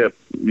 I kept,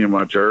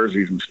 my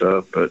jerseys and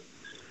stuff. But,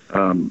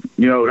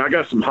 I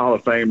got some Hall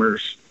of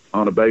Famers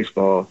on a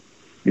baseball,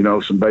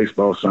 some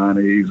baseball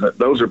signees.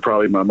 Those are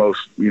probably my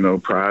most,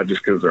 pride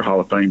just because they're Hall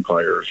of Fame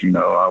players. I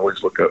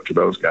always look up to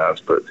those guys.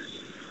 But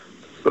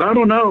I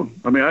don't know.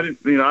 I mean, I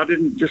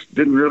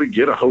didn't really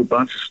get a whole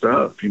bunch of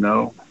stuff,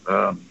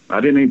 I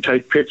didn't even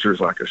take pictures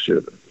like I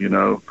should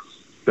have,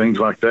 things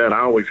like that. I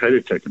always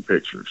hated taking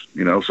pictures,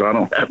 so I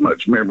don't have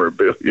much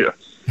memorabilia.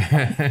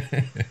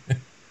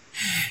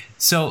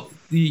 So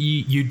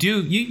you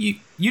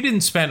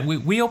didn't spend.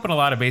 We open a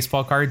lot of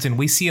baseball cards, and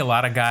we see a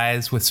lot of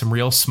guys with some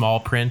real small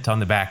print on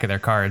the back of their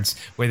cards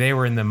where they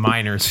were in the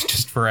minors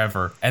just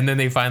forever, and then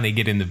they finally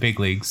get in the big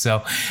leagues.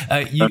 So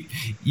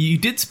you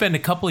did spend a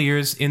couple of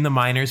years in the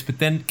minors, but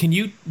then can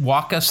you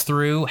walk us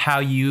through how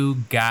you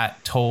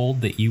got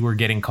told that you were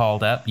getting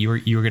called up? You were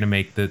going to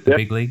make the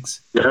big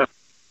leagues?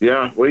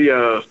 Yeah. We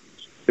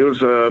it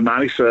was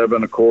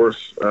 97, of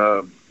course.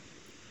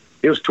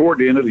 It was toward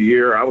the end of the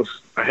year. I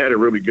had a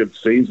really good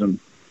season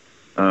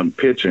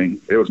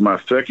pitching. It was my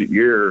second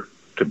year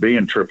to be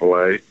in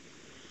AAA.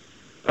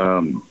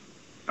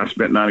 I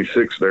spent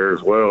 96 there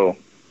as well,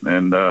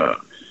 and I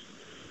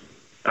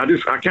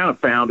kind of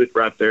found it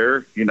right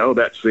there,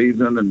 that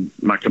season, and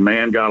my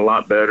command got a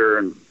lot better,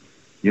 and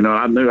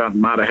I knew I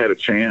might have had a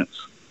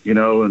chance,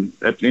 and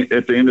at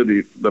the end of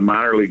the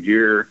minor league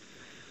year,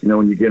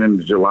 when you get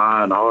into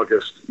July and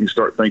August, you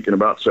start thinking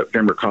about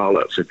September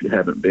call-ups if you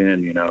haven't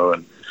been,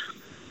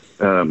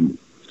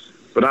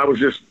 but I was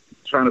just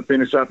trying to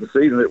finish out the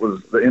season. It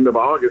was the end of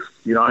August.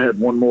 I had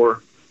one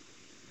more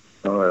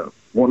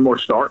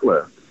start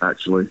left,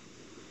 actually,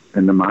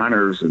 in the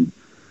minors, and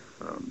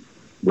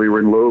we were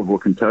in Louisville,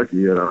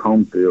 Kentucky, at our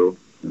home field,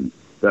 and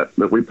that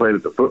we played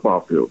at the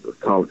football field, the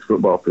college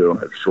football field,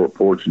 had a short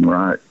porch and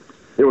right.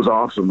 It was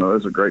awesome, though. It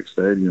was a great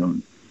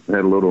stadium. It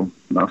had a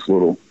nice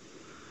little,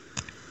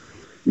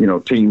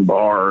 team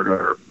bar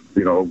or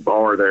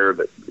bar there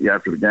that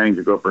after the games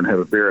you go up there and have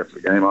a beer after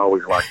the game. I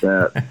always like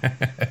that.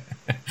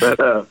 but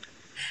I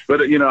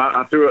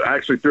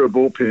actually threw a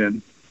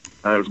bullpen.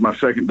 It was my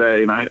second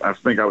day, and I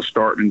think I was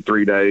starting in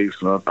 3 days.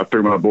 I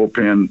threw my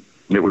bullpen.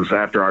 It was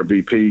after our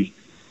BP,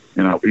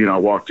 and I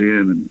walked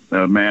in, and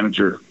the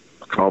manager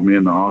called me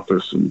in the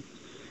office, and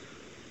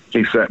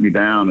he sat me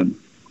down, and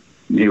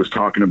he was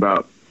talking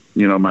about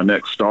my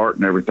next start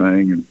and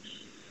everything, and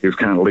he was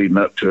kind of leading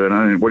up to it.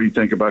 I mean, what do you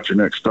think about your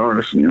next start?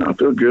 I said, I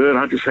feel good.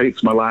 I just hate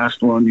it's my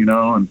last one,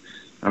 and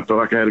I feel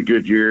like I had a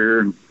good year.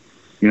 And,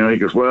 he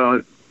goes,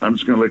 well, I'm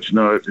just going to let you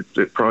know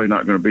it's probably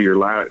not going to be your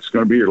last. It's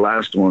going to be your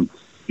last one.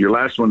 Your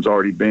last one's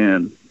already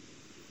been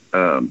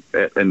in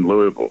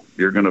Louisville.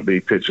 You're going to be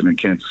pitching in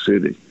Kansas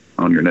City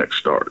on your next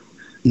start.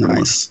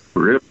 Nice.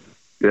 Really?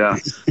 Yeah.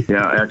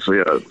 Yeah.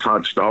 Actually,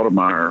 Todd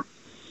Stoudemire,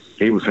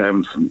 he was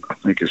having I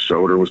think his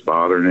shoulder was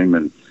bothering him.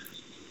 And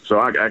so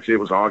it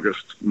was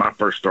August. My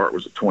first start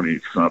was the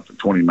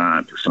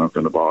 29th or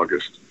something of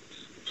August.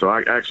 So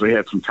I actually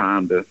had some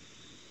time to,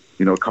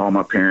 call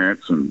my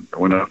parents, and I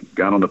went up,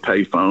 got on the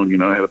payphone.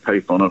 I had a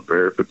payphone up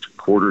there, put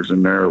quarters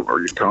in there or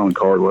your calling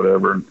card,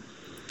 whatever. And,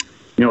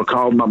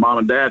 called my mom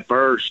and dad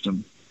first.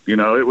 And,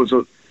 it was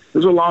a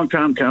long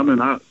time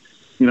coming. I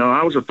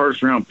was a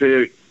first round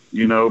pick,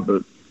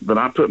 but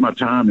I put my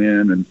time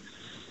in, and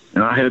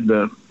I had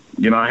to,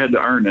 I had to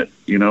earn it,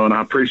 and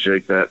I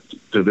appreciate that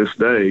to this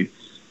day.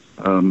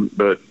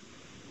 But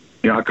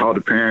I called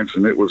the parents,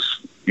 and it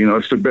was,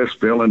 it's the best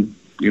feeling,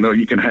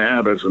 you can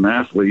have as an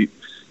athlete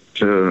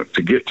to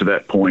get to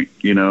that point,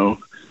 and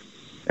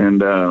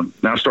now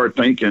I started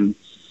thinking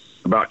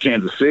about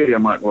Kansas City.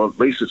 I'm like, well, at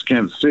least it's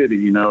Kansas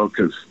City,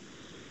 because,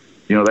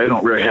 they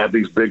don't really have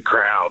these big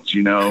crowds,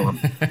 maybe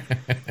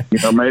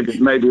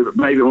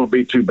it won't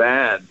be too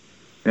bad.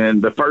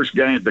 And the first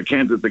game, the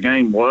game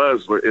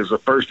is the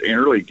first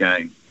interleague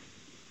game.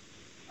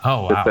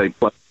 Oh, wow. That they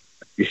played.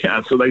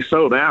 Yeah, so they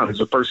sold out. It's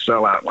the first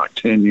sellout in like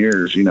 10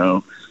 years,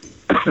 So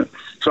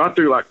I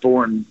threw like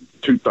 4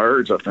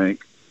 2/3, I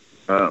think.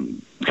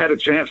 Had a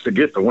chance to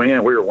get the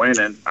win. We were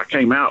winning. I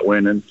came out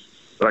winning,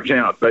 but I came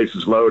out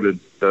bases loaded.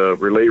 The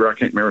reliever, I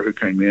can't remember who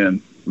came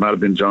in. Might have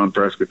been John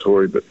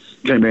Prescatory, but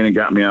came in and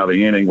got me out of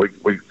the inning.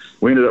 We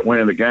ended up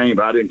winning the game,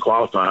 but I didn't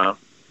qualify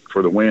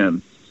for the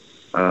win.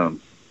 But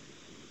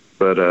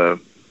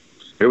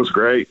it was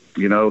great.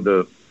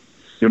 You'll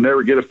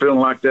never get a feeling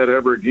like that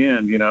ever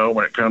again,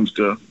 when it comes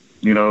to,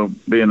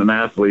 being an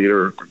athlete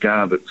or a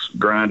guy that's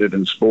grinded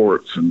in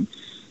sports and,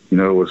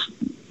 was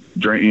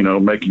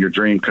making your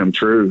dream come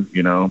true,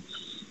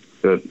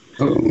 But,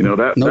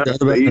 that's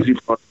the easy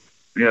part.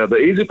 Yeah, the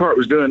easy part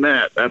was doing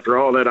that. After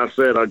all that I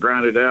said, I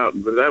grinded out.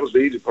 But that was the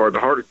easy part. The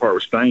hardest part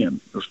was staying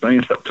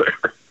up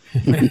there.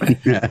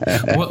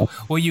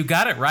 well, you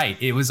got it right.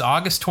 It was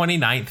August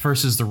 29th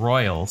versus the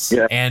Royals.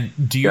 Yeah. And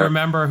do you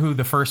remember who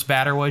the first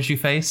batter was you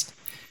faced?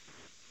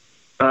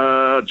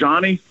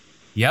 Johnny.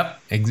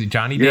 Yep,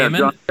 Johnny Damon.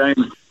 Johnny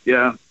Damon.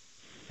 Yeah.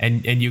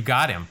 And you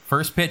got him.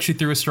 First pitch, you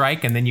threw a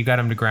strike, and then you got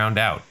him to ground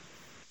out.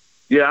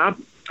 Yeah,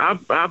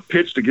 I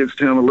pitched against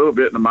him a little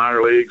bit in the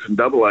minor leagues and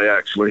AA.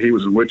 Actually, he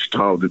was in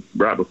Wichita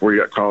right before he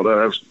got called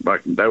up.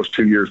 That was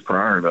 2 years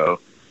prior though.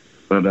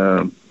 But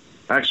I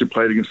actually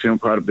played against him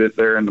quite a bit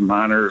there in the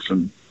minors,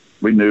 and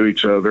we knew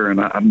each other,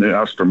 and I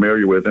was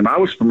familiar with him. I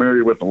was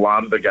familiar with a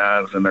lot of the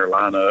guys in their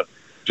lineup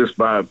just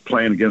by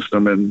playing against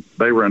them, and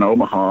they were in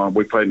Omaha.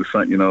 We played in the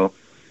same,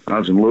 I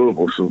was in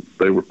Louisville, so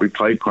we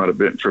played quite a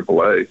bit in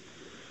AAA.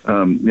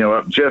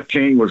 Jeff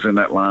King was in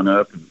that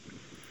lineup.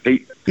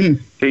 He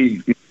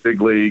big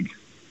league,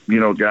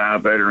 guy,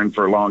 veteran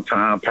for a long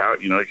time. Power,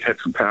 he had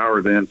some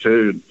power then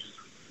too.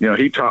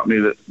 he taught me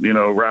that,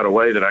 right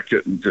away that I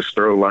couldn't just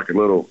throw like a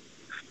little,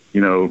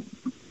 1-0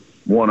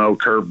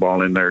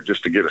 curveball in there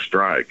just to get a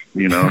strike.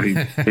 He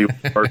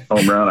first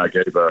home run I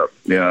gave up.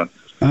 Yeah.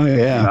 Oh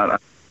yeah.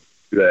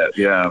 That,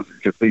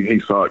 because he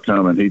saw it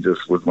coming. He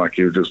just was like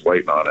he was just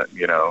waiting on it,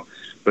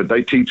 But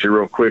they teach you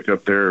real quick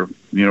up there,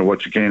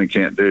 what you can and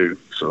can't do.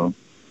 So.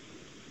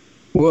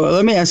 Well,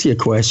 let me ask you a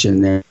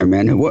question there,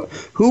 man.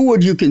 Who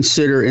would you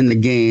consider in the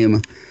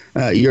game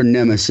your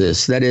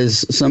nemesis? That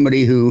is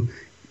somebody who,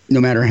 no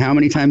matter how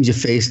many times you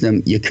faced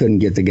them, you couldn't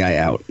get the guy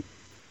out.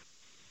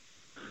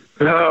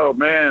 Oh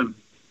man,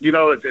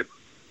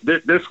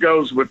 this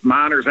goes with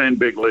minors and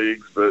big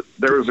leagues. But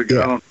there was a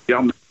guy, I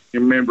don't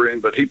remember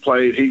him, but he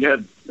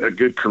had a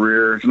good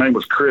career. His name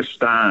was Chris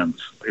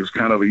Steins. He was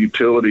kind of a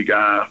utility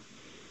guy.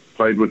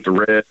 Played with the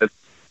Reds,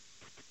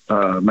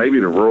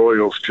 maybe the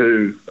Royals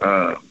too.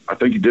 I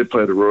think he did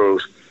play the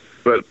Royals.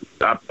 But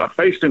I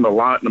faced him a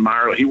lot in the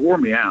minor league. He wore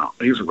me out.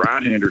 He was a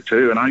right-hander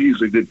too, and I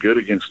usually did good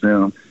against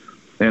him.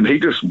 And he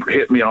just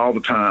hit me all the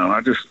time.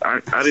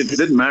 It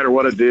didn't matter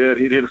what I did.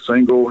 He'd hit a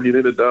single, he'd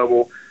hit a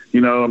double.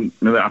 And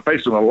I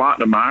faced him a lot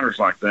in the minors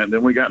like that. And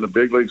then we got in the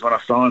big leagues when I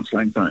saw him,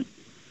 same thing.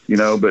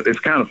 But it's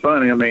kind of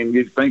funny. I mean,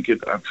 you'd think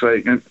I'd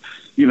say,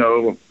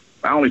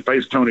 I only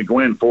faced Tony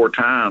Gwynn 4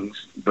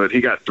 times, but he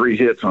got 3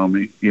 hits on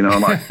me,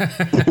 like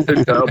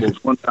 2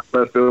 doubles, 1 down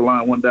left field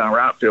line, 1 down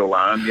right field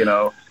line,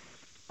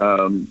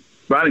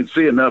 But I didn't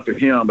see enough of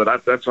him,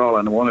 but that's all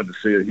I wanted to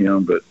see of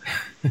him. But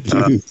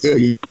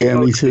yeah,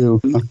 me too.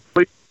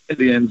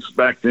 Indians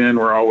back then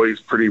were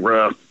always pretty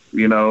rough,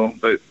 They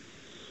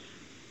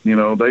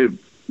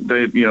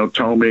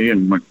Tommy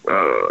and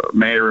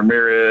Manny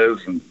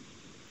Ramirez and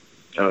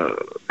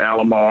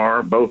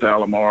Alomar, both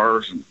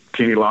Alomars, and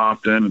Kenny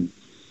Lofton, and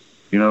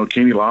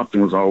Kenny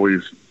Lofton was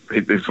always.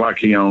 It's like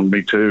he owned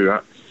me too.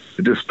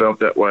 It just felt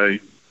that way.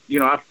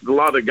 A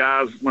lot of the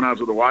guys when I was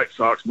with the White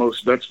Sox,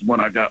 that's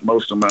when I got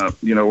most of my,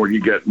 where you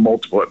get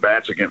multiple at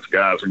bats against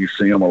guys and you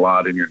see them a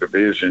lot in your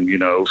division,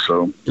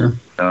 So sure.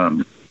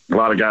 A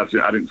lot of guys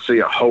I didn't see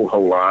a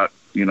whole lot,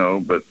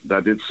 but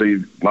I did see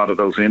a lot of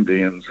those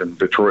Indians and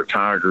Detroit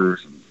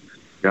Tigers and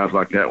guys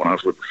like that when I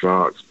was with the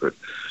Sox. But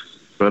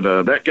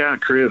that guy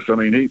Chris, I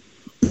mean,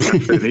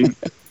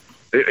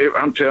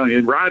 I'm telling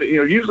you, right?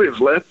 Usually it's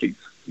lefties.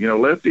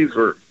 Lefties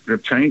were the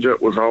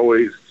changeup was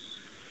always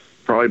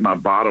probably my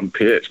bottom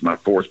pitch, my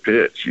 4th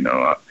pitch,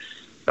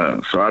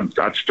 so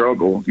I'd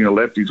struggle.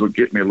 Lefties would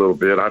get me a little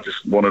bit. I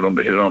just wanted them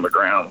to hit it on the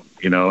ground,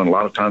 and a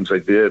lot of times they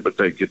did, but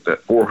they get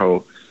that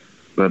 4-hole.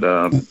 But,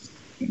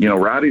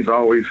 righties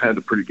always had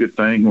a pretty good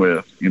thing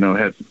with,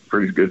 had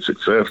pretty good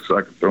success because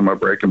I could throw my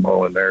breaking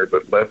ball in there,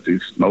 but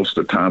lefties most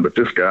of the time. But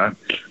this guy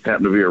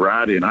happened to be a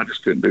righty, and I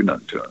just couldn't do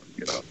nothing to him,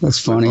 That's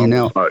funny.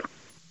 Now, like,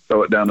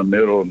 throw it down the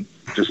middle and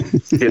just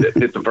hit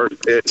the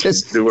first pitch.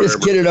 Just do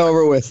get it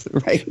over with,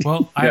 right?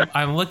 Well,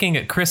 I'm looking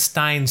at Chris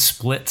Stein's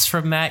splits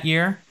from that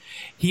year.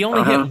 He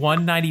only hit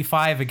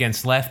 195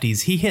 against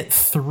lefties. He hit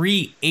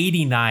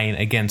 389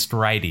 against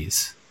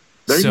righties.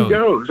 There you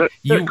go. Is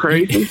that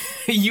crazy?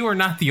 You are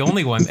not the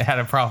only one that had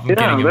a problem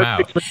getting him out. Yeah, that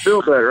makes me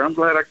feel better. I'm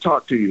glad I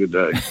talked to you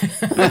today.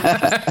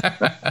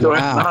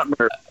 Wow.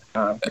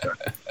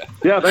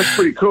 Yeah, that's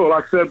pretty cool.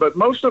 Like I said, but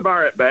most of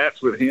our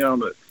at-bats with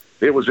him,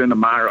 it was in the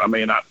minor. I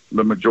mean,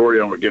 the majority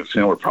of them against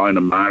him were probably in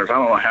the minors. I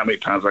don't know how many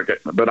times I got,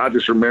 but I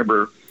just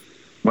remember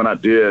when I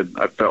did,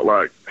 I felt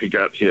like he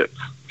got hits,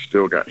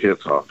 still got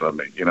hits off of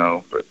me,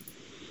 but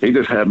he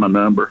just had my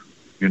number,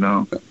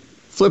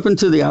 Flipping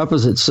to the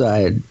opposite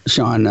side,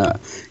 Sean,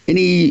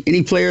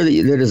 any player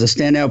that is a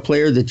standout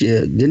player that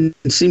you didn't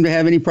seem to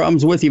have any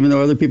problems with, even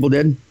though other people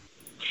did?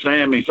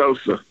 Sammy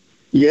Sosa.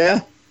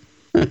 Yeah?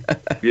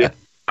 Yeah.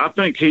 I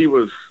think he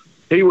was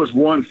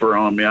one for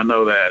on me. I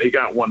know that. He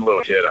got one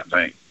little hit, I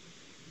think.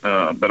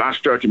 But I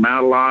struck him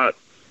out a lot.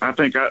 I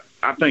think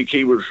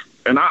he was,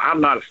 and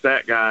I'm not a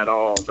stat guy at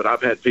all, but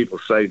I've had people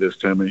say this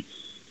to me,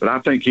 but I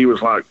think he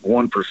was like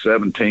 1 for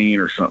 17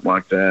 or something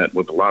like that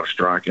with a lot of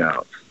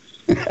strikeouts.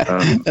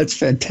 That's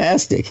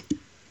fantastic.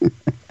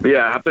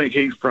 Yeah, I think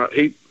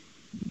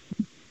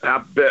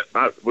I bet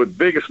with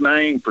biggest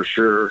name for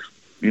sure,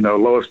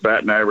 lowest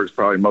batting average,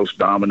 probably most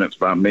dominance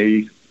by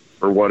me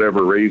for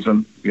whatever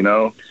reason,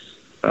 I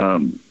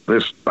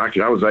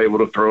was able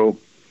to throw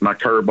my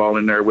curveball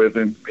in there with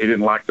him. He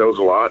didn't like those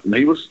a lot, and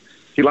he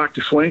liked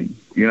to swing.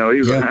 He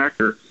was a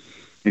hacker.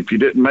 If you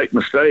didn't make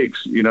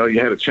mistakes, you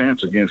had a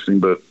chance against him.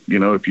 But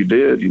if you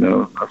did,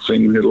 I've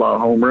seen him hit a lot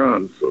of home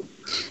runs. So.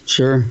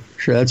 Sure.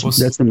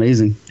 That's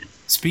amazing.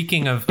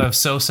 Speaking of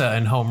Sosa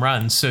and home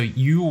runs, so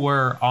you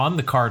were on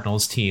the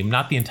Cardinals team,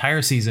 not the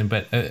entire season,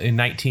 but in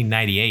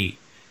 1998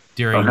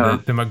 during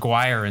the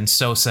McGwire and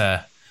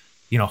Sosa,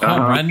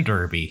 home run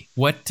derby.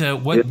 What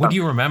do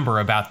you remember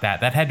about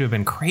that? That had to have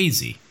been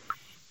crazy.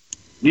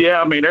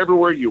 Yeah, I mean,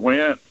 everywhere you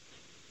went,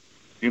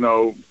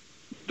 the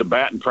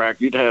batting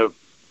practice, you'd have,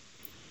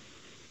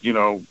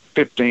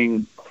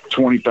 15,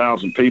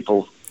 20,000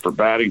 people for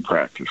batting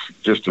practice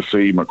just to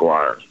see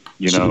McGwire,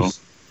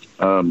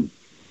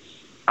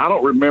 I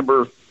don't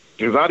remember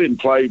because I didn't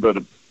play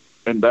but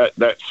in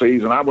that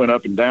season. I went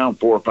up and down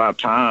 4 or 5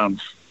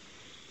 times,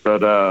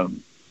 but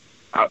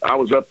I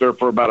was up there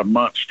for about a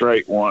month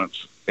straight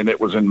once, and it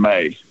was in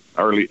May.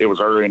 It was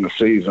early in the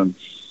season,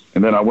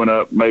 and then I went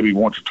up maybe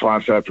once or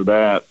twice after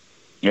that,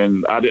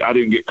 and I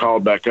didn't get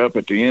called back up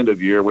at the end of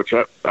the year, which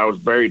I was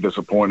very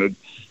disappointed,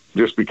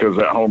 just because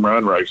that home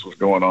run race was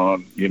going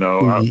on, you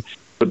know. Mm-hmm.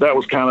 But that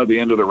was kind of the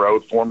end of the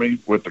road for me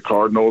with the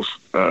Cardinals.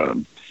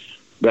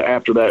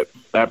 After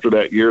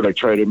that year, they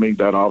traded me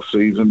that off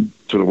season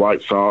to the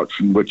White Sox,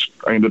 and which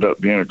ended up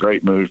being a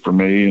great move for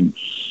me. And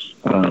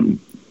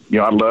you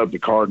know, I loved the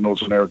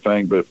Cardinals and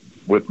everything, but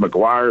with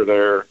McGwire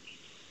there,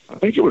 I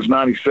think it was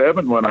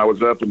 97 when I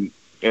was up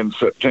in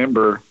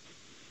September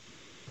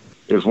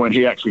is when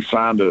he actually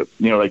signed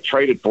they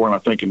traded for him, I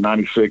think, in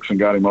 96 and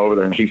got him over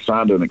there, and he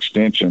signed an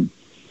extension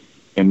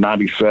in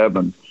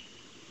 97.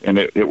 And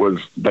it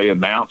was, they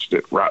announced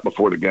it right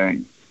before the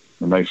game.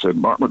 And they said,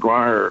 Mark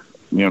McGwire,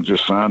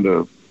 just signed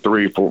a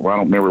 3 or 4, I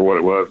don't remember what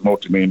it was,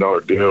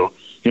 multi-million-dollar deal.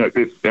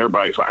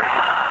 Everybody's like,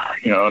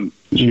 and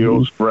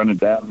chills running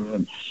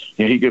down.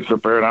 And he gets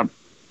up there and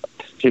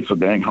hits a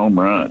dang home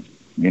run,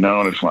 and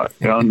it's like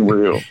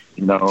unreal,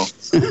 And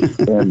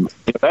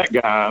that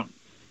guy,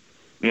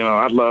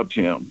 I loved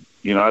him.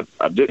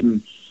 I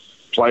didn't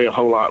play a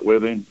whole lot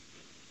with him,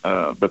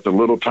 but the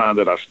little time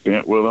that I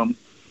spent with him,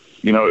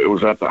 it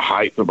was at the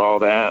height of all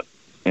that.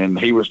 And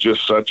he was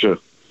just such a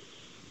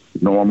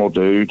normal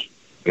dude.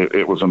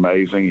 It was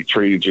amazing. He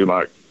treated you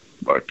like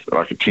a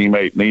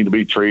teammate needed to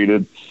be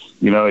treated.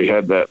 He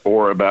had that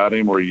aura about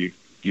him where he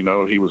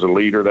was a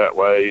leader that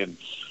way. And,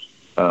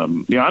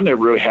 I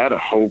never really had a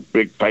whole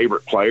big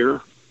favorite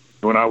player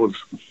when I was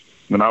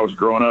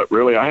growing up.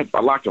 Really, I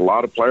liked a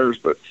lot of players,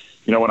 but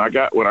when I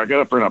got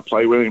up there and I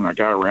played with him, I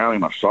got around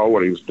him, I saw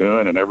what he was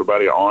doing and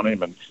everybody on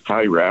him and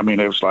how he ran me.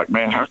 And it was like,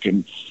 man, how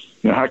can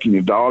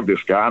you dog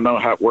this guy? I know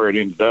where it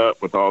ended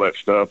up with all that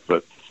stuff,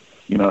 but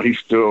he's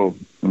still.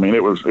 I mean,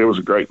 it was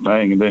a great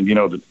thing. And then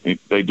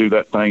they do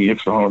that thing. He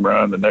hits the home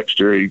run. The next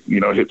year, he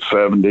hit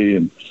 70,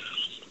 and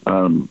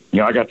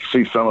I got to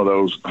see some of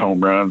those home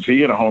runs. He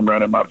hit a home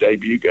run in my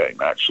debut game,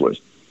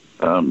 actually.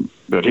 But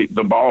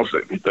the balls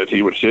that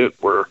he would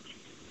hit were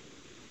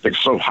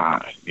so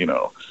high, They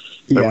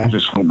were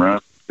just home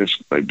runs.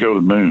 They'd go to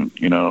the moon,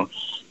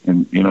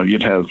 And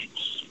you'd have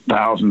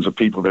thousands of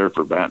people there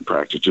for batting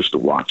practice just to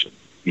watch it.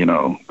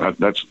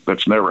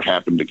 That's never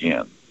happened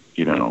again.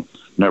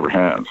 Never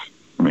has.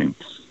 I mean,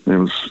 it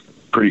was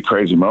a pretty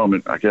crazy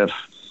moment, I guess.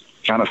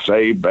 Kind of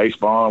saved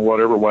baseball in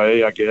whatever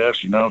way, I guess.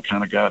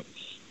 Kind of got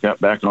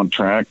back on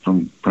track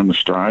from the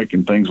strike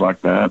and things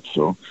like that.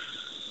 So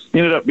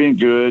ended up being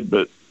good,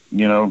 but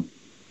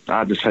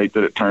I just hate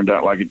that it turned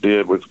out like it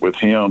did with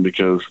him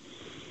because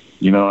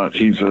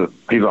he's a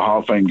Hall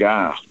of Fame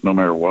guy no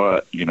matter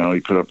what. He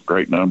put up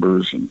great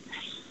numbers, and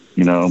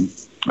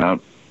I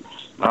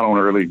don't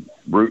really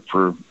root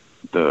for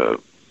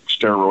the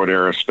steroid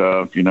era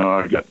stuff.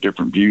 I got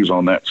different views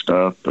on that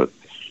stuff, but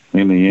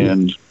in the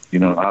end,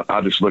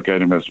 I just look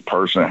at him as a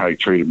person, how he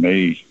treated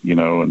me,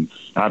 and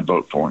I'd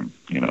vote for him,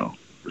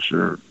 for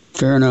sure.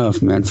 Fair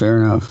enough, man. Fair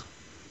enough.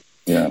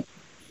 Yeah.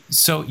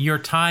 So your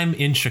time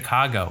in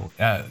Chicago,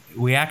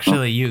 we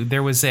actually,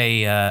 there was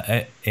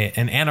an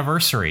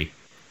anniversary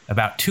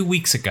about 2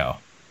 weeks ago,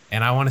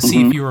 and I want to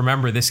see if you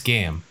remember this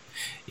game.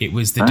 It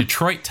was the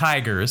Detroit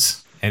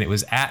Tigers, and it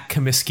was at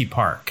Comiskey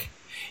Park.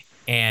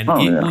 And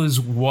it was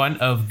one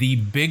of the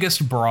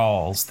biggest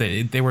brawls.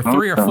 There were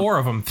 3 or 4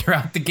 of them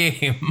throughout the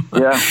game.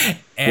 Yeah,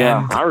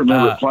 and I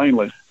remember it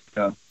plainly.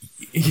 Yeah.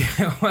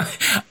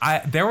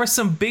 There were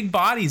some big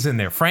bodies in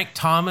there. Frank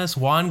Thomas,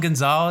 Juan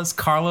Gonzalez,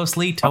 Carlos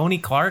Lee, Tony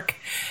Clark.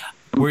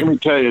 Let me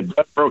tell you,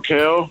 Doug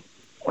Brocail,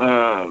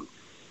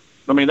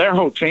 their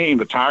whole team,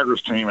 the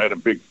Tigers team, had a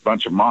big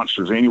bunch of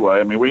monsters anyway.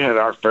 I mean, we had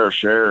our fair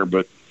share,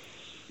 but,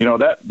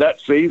 that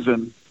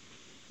season,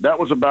 that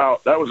was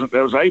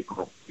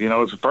April. It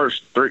was the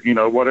first,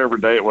 whatever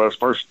day it was,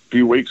 first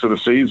few weeks of the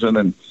season.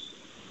 And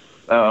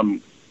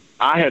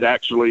I had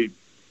actually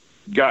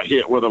got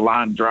hit with a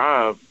line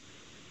drive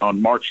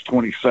on March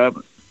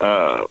 27th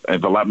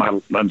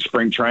in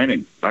spring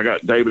training. I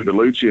got David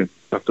DeLucia.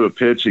 I threw a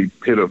pitch. He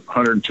hit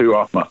 102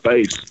 off my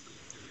face.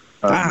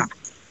 So I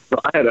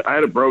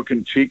had a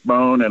broken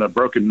cheekbone and a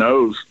broken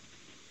nose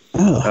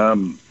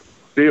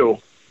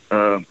still.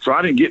 So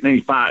I didn't get in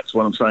any fights,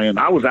 what I'm saying.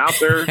 I was out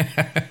there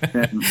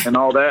and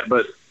all that,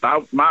 but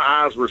my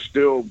eyes were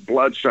still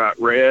bloodshot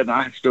red, and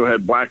I still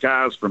had black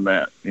eyes from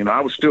that.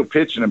 I was still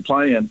pitching and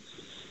playing.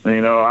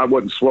 And, I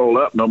wasn't swole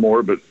up no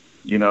more, but,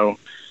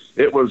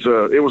 it was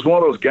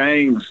one of those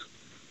games.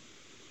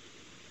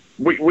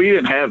 We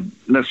didn't have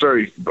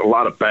necessarily a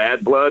lot of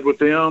bad blood with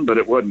them, but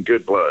it wasn't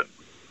good blood.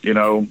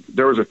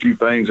 There was a few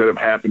things that have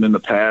happened in the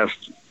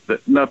past,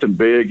 that nothing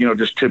big,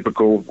 just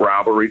typical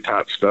rivalry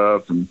type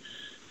stuff. And,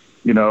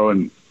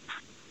 and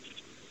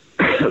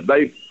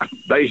they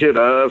hit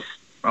us.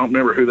 I don't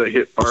remember who they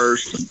hit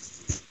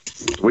first.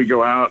 And we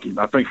go out, and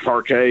I think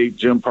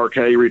Jim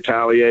Parquet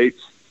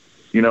retaliates,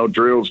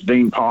 drills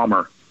Dean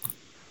Palmer.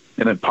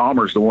 And then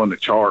Palmer's the one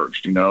that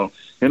charged, In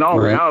all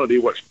reality,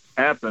 what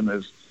happened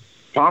is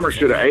Palmer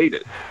should have ate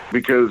it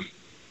because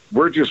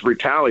we're just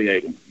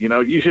retaliating. You know,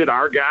 you hit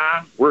our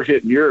guy, we're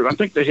hitting yours. I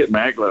think they hit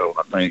Maglow,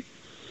 I think.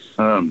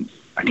 I'm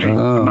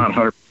not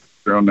 100%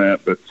 sure on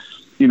that. But,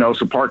 you know,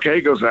 so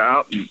Parquet goes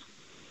out and,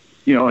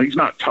 you know, he's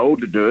not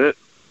told to do it.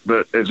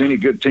 But as any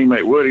good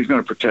teammate would, he's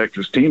going to protect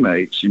his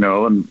teammates, you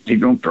know, and he's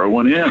going to throw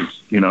one in,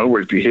 you know,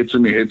 where if he hits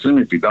him, he hits him.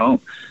 If he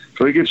don't,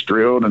 so he gets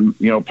drilled. And,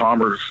 you know,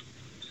 Palmer's,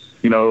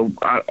 you know,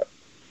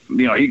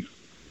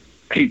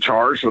 he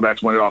charged, so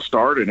that's when it all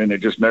started, and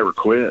it just never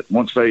quit.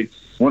 Once they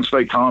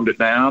calmed it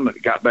down,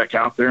 it got back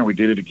out there, and we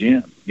did it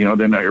again. You know,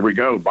 then here we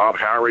go. Bob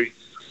Howery,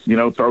 you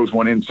know, throws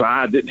one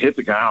inside, didn't hit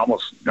the guy,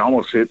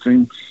 almost hits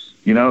him.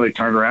 You know, they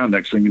turned around.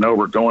 Next thing you know,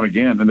 we're going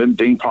again. And then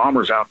Dean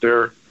Palmer's out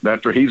there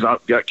after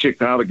got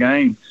kicked out of the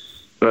game.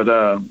 But,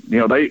 you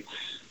know,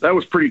 that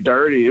was pretty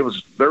dirty.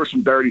 There was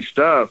some dirty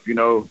stuff. You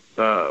know,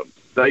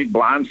 they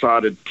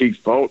blindsided Keith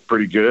Folt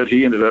pretty good.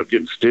 He ended up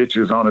getting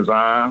stitches on his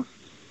eye.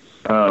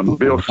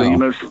 Bill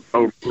Seamus,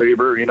 old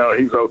Cleaver, you know,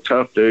 he's a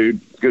tough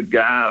dude, good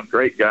guy,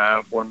 great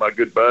guy, one of my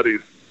good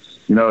buddies.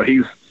 You know,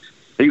 he's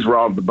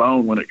raw to the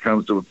bone when it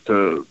comes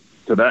to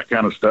that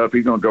kind of stuff.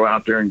 He's going to go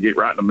out there and get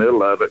right in the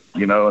middle of it,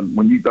 you know, and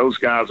when those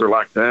guys are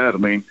like that, I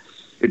mean,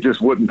 it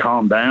just wouldn't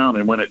calm down.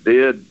 And when it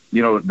did,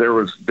 you know, there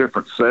was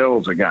different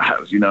cells of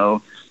guys, you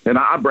know, and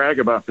I brag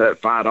about that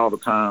fight all the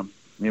time,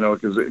 you know,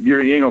 because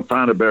you ain't going to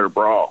find a better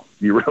brawl.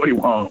 You really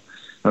won't.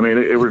 I mean,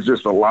 it was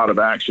just a lot of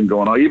action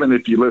going on. Even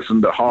if you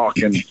listen to Hawk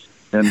and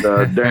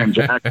Darren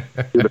Jackson,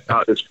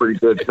 it's pretty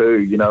good too,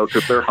 you know,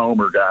 because they're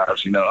homer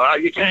guys, you know. Oh,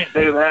 you can't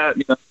do that,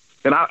 you know.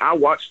 And I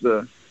watched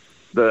the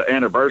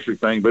anniversary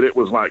thing, but it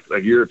was like a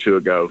year or two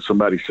ago.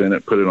 Somebody sent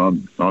it, put it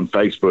on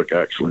Facebook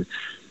actually,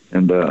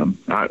 and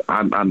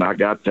I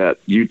got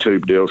that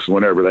YouTube deal. So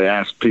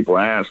whenever people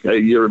ask, "Hey,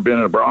 you ever been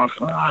in a brawl?"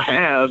 I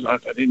have. I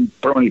didn't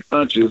throw any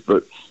punches,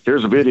 but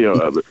here's a video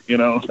of it, you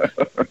know.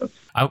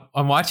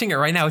 I'm watching it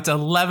right now. It's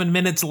 11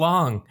 minutes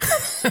long.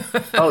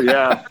 Oh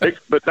yeah,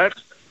 but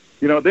that's,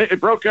 you know,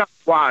 it broke out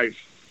twice.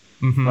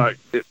 Mm-hmm. Like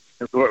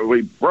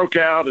we broke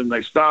out and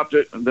they stopped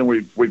it, and then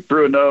we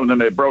threw another, and then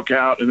they broke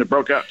out, and it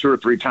broke out 2 or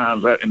 3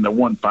 times in the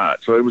one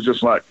fight. So it was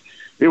just like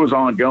it was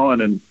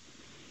ongoing,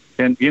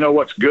 and you know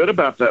what's good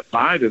about that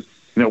fight is,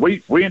 you know,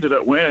 we ended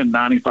up winning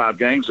 95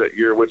 games that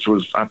year, which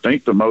was I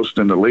think the most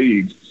in the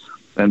league,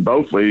 in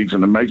both leagues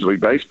in the Major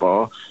League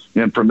Baseball.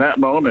 And from that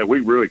moment,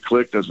 we really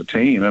clicked as a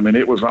team. I mean,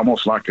 it was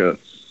almost like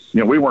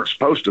we weren't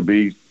supposed to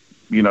be,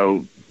 you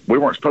know, we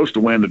weren't supposed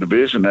to win the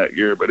division that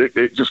year, but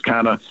it just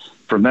kind of,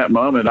 from that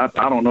moment, I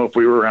don't know if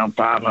we were around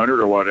 500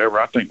 or whatever.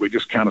 I think we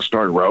just kind of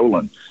started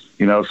rolling,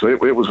 you know. So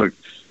it was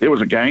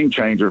a game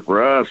changer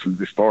for us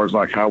as far as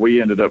like how we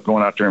ended up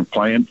going out there and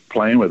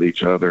playing with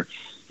each other.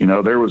 You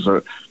know,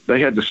 they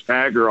had to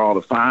stagger all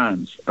the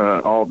fines,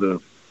 all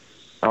the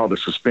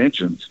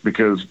suspensions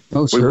because we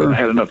wouldn't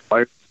have had enough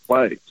players to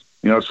play.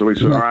 You know, so we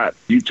said, all right,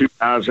 you 2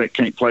 guys that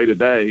can't play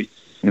today,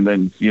 and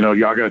then, you know,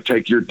 y'all got to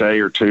take your day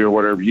or 2 or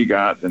whatever you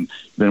got, and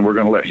then we're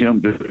going to let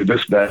him do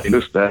this day.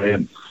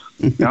 And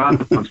you know,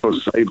 I'm not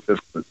supposed to say this,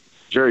 but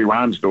Jerry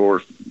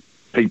Reinsdorf,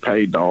 he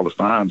paid all the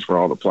fines for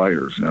all the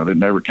players. You know, they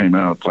never came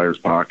out of the players'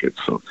 pockets.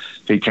 So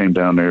he came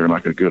down there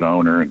like a good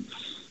owner, and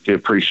he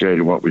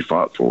appreciated what we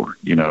fought for,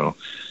 you know.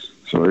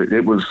 So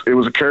it was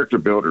a character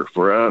builder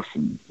for us,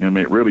 and I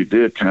mean, it really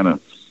did kind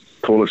of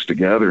pull us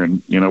together.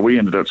 And you know, we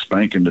ended up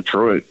spanking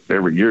Detroit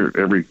every year,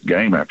 every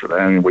game after that.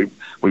 I mean,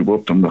 we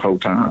whooped them the whole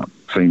time.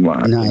 Seemed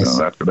like, nice. You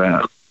know, after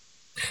that.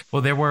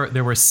 Well, there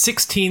were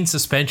 16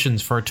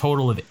 suspensions for a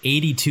total of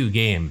 82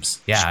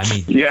 games. Yeah, I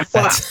mean,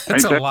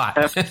 that's a lot.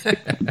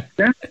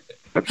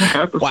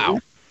 Wow.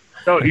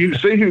 So you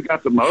see, who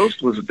got the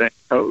most was a damn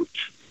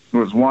coach. It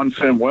was Juan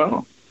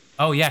Samuel.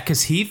 Oh yeah,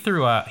 because he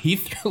threw a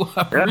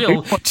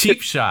real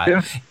cheap shot,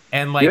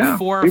 and like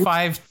 4 or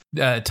 5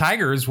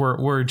 Tigers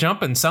were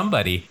jumping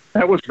somebody.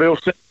 That was Bill.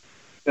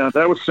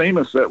 That was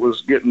Seamus. That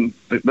was getting.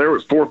 There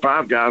was 4 or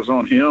 5 guys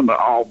on him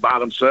all by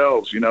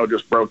themselves. You know,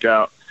 just broke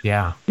out.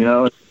 Yeah. You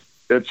know,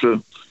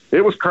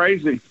 it was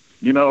crazy.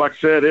 You know, like I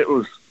said, it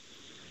was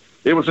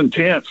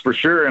intense for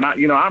sure. And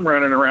I'm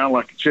running around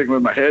like a chicken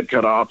with my head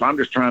cut off. I'm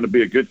just trying to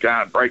be a good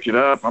guy and break it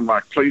up. I'm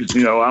like, please,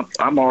 you know,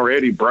 I'm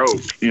already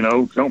broke, you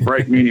know, don't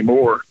break me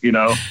anymore, you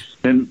know.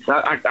 And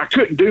I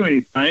couldn't do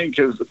anything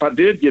because if I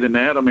did get in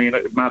that, I mean,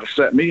 it might have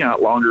set me out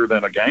longer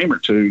than a game or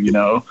 2, you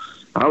know.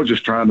 I was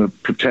just trying to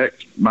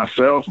protect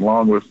myself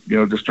along with, you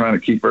know, just trying to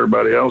keep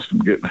everybody else from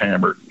getting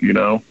hammered, you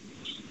know.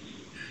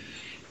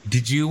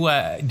 Did you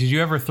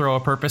ever throw a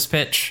purpose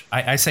pitch?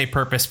 I say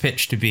purpose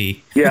pitch to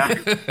be. Yeah.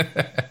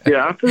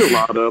 Yeah, I threw a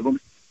lot of them.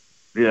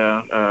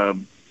 Yeah.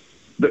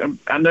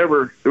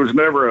 There was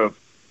never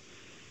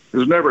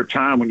a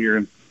time when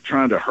you're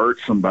trying to hurt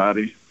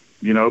somebody,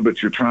 you know,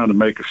 but you're trying to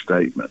make a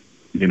statement,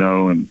 you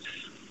know, and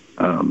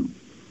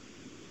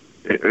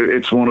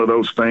it's one of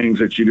those things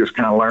that you just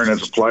kind of learn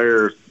as a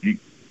player.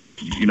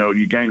 You know,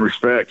 you gain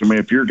respect. I mean,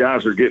 if your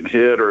guys are getting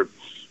hit or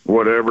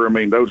whatever, I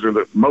mean, those are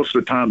most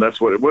of the time, that's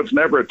what it was.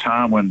 Never a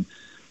time when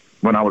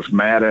when I was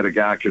mad at a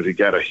guy because he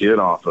got a hit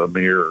off of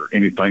me or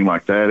anything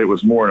like that. It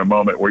was more in a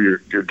moment where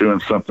you're doing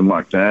something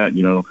like that,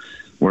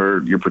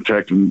 where you're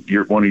protecting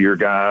one of your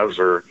guys,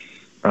 or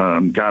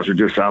guys are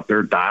just out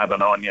there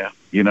diving on you,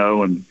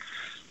 and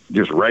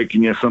just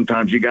raking you.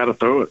 Sometimes you got to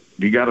throw it.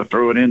 You got to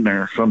throw it in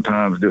there.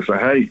 Sometimes just say,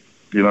 hey,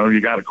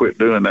 you got to quit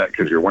doing that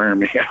because you're wearing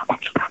me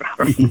out.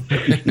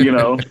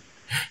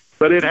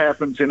 But it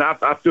happens, and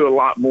I feel a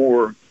lot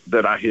more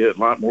that I hit, a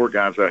lot more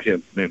guys I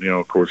hit. And,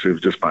 of course, it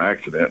was just by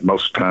accident. A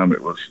lot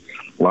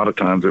of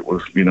times it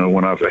was,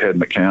 when I was ahead in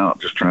the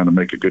count, just trying to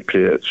make a good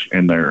pitch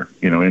in there,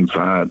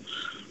 inside,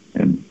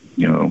 and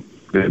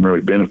didn't really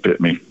benefit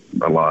me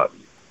a lot.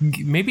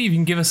 Maybe you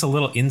can give us a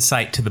little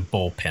insight to the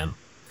bullpen.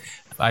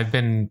 I've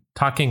been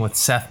talking with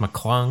Seth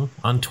McClung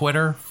on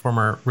Twitter,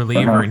 former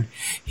reliever, and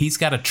he's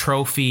got a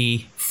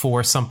trophy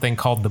for something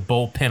called the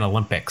Bullpen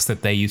Olympics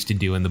that they used to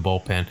do in the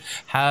bullpen.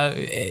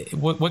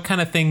 What kind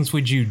of things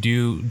would you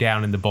do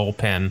down in the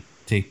bullpen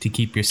to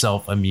keep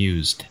yourself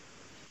amused?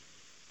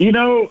 That's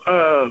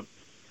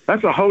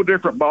a whole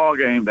different ball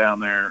game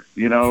down there.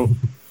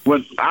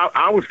 When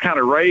I was kind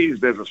of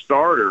raised as a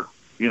starter,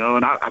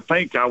 and I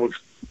think I was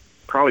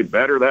probably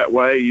better that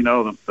way.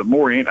 The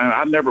more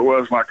I never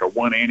was like a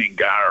one inning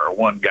guy or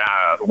one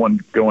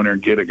go in there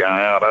and get a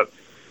guy out.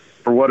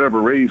 For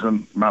whatever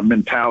reason, my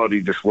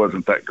mentality just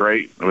wasn't that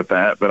great with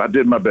that, but I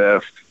did my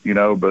best,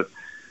 but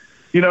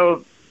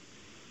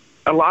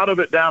a lot of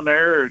it down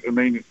there,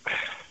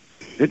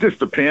 it just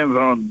depends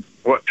on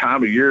what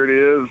time of year it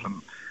is.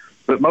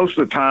 But most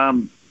of the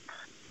time,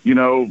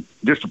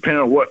 just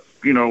depending on what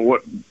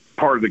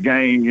part of the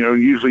game,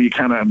 usually you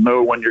kind of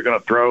know when you're going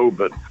to throw,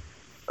 but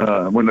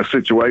when the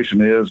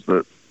situation is,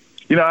 but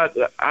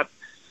I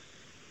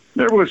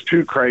never was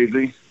too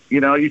crazy.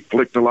 You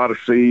flicked a lot of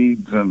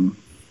seeds, and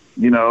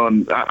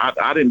and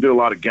I didn't do a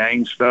lot of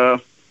game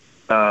stuff,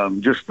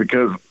 just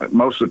because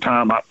most of the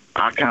time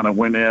I kind of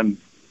went in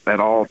at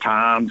all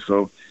times,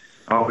 so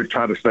I always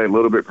try to stay a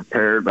little bit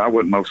prepared. I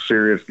wasn't no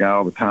serious guy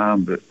all the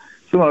time, but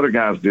some other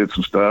guys did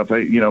some stuff.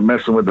 They,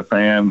 messing with the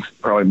fans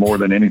probably more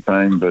than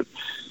anything, but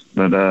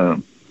I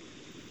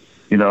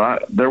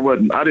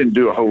didn't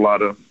do a whole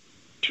lot of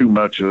too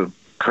much of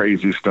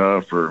crazy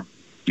stuff, or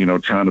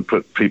trying to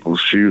put people's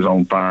shoes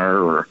on fire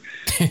or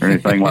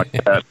anything like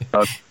that.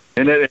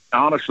 And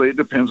honestly, it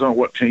depends on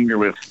what team you're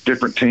with.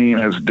 Different team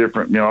has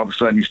different. All of a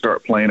sudden you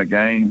start playing a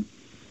game,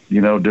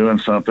 doing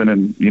something,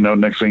 and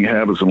next thing you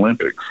have is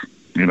Olympics,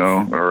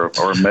 or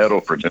a medal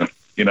for them.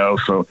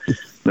 So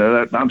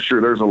I'm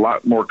sure there's a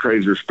lot more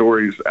crazier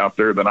stories out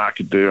there than I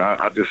could do.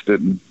 I just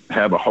didn't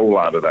have a whole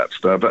lot of that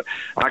stuff. But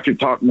I could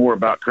talk more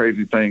about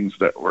crazy things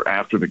that were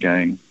after the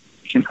game.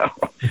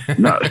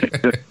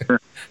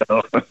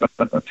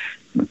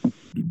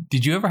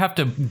 Did you ever have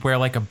to wear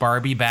like a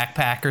Barbie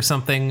backpack or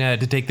something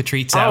to take the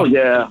treats out?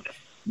 Oh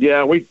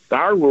yeah.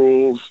 Our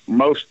rules,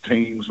 most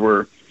teams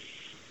were,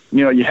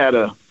 you had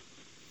a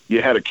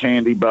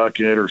candy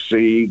bucket or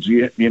seeds.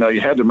 You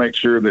had to make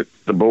sure that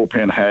the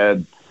bullpen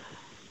had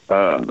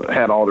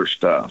all their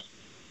stuff,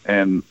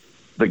 and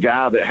the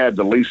guy that had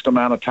the least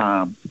amount of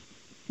time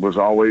was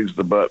always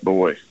the butt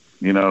boy.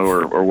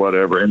 Or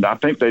whatever. And I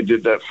think they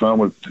did that some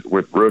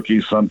with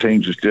rookies. Some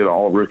teams just did,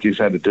 all rookies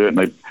had to do it.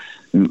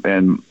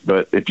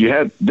 But if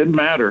you didn't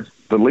matter,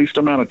 the least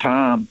amount of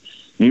time,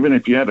 even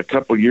if you had a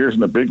couple of years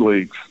in the big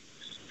leagues,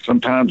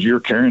 sometimes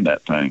you're carrying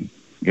that thing,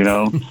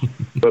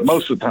 but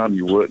most of the time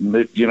you wouldn't.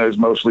 It's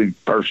mostly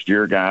first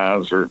year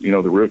guys, or,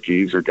 the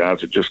rookies, or guys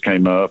that just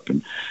came up,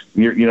 and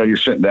you're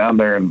sitting down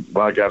there, and a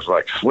lot of guys are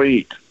like,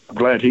 sweet, I'm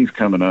glad he's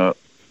coming up,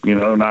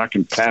 and I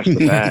can pass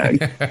the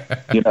bag,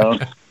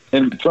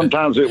 And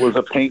sometimes it was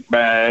a pink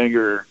bag,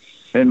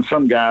 and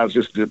some guys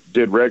just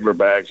did regular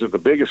bags. The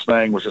biggest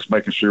thing was just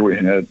making sure we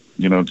had,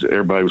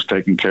 everybody was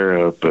taken care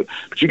of. But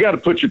you got to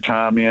put your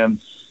time in.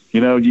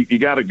 You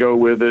got to go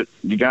with it.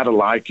 You got to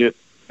like it.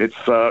 It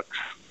sucks,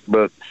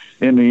 but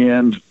in the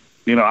end,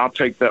 I'll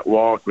take that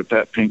walk with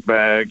that pink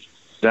bag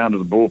down to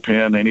the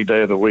bullpen any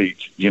day of the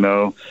week.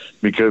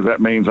 Because that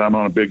means I'm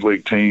on a big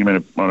league team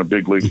and on a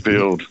big league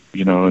field.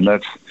 And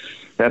that's.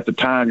 At the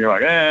time, you're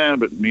like,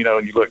 but,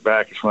 you look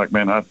back, it's like,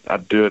 man,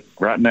 I'd do it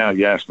right now.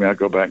 You ask me, I'd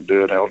go back and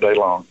do it all day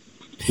long.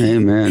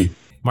 Amen.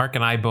 Mark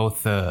and I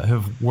both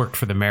have worked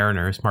for the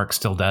Mariners. Mark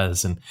still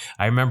does. And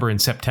I remember in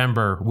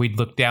September, we'd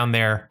look down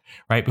there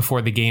right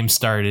before the game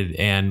started.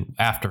 And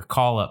after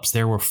call-ups,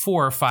 there were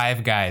 4 or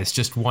 5 guys,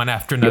 just one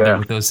after another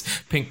with those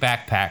pink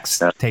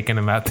backpacks, taking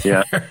them out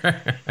there.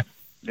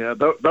 Yeah,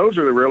 those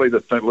are really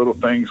the little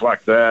things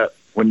like that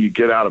when you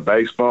get out of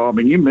baseball.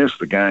 You miss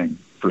the game.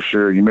 For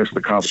sure, you miss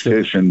the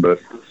competition, but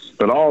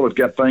all has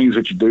got things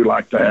that you do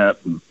like that,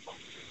 and,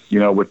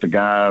 with the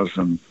guys,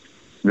 and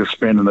just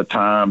spending the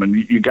time, and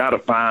you got to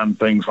find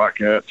things like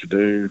that to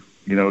do,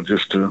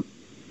 just to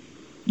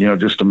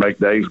make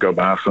days go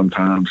by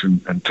sometimes,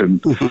 and to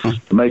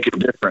make it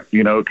different,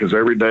 because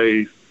every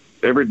day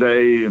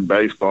in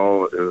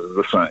baseball is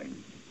the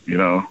same. You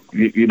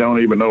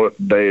don't even know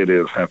what day it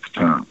is half the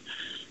time.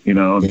 You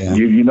know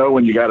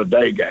when you got a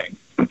day game.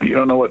 You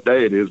don't know what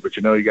day it is, but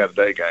you got a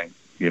day game.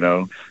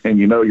 and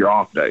your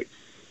off day,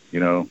 you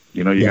got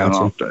an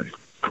off day.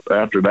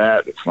 After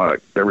that, it's like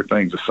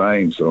everything's the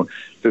same. So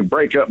to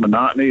break up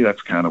monotony,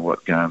 that's kind of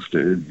what guys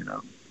do,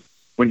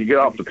 When you get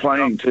off the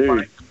plane,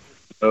 too,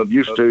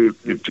 used to,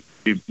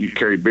 if you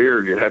carry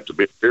beer, you'd have to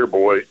be a beer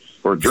boy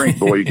or a drink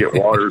boy. You get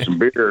waters and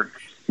beer.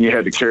 You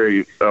had to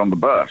carry on the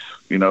bus,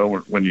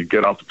 when you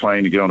get off the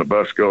plane, you get on the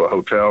bus, go to a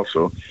hotel.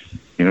 So,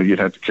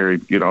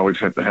 you'd always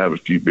have to have a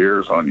few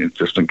beers on you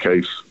just in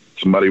case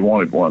somebody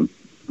wanted one.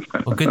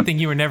 Well, good thing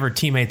you were never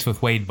teammates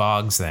with Wade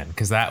Boggs then,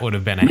 because that would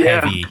have been a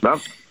heavy.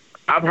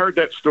 I've heard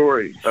that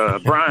story.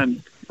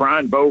 Brian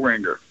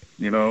Bowringer,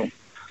 he's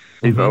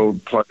an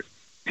old player.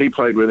 He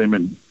played with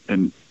him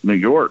in New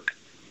York,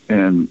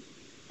 and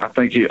I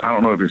think I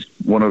don't know if it's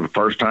one of the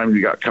first times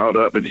he got caught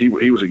up, but he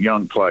was a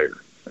young player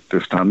at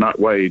this time, not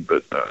Wade,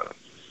 but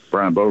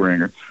Brian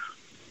Bowringer.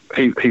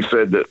 He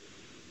said that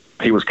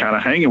he was kind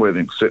of hanging with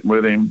him, sitting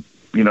with him,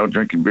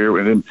 drinking beer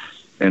with him,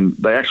 and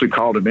they actually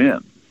called him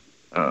in.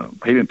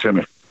 He didn't tell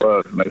me who it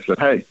was, and they said,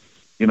 "Hey,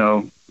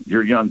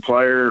 you're a young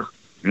player."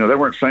 They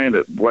weren't saying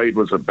that Wade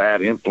was a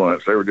bad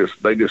influence.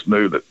 They just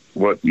knew that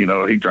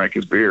he drank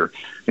his beer,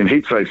 and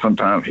he'd say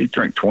sometimes he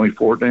drank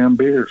 24 damn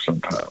beers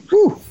sometimes.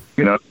 Whew.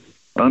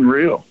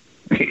 Unreal.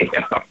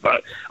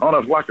 But on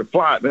a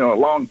flight, a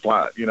long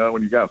flight,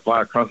 when you got to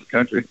fly across the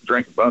country,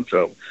 drink a bunch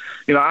of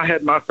them. I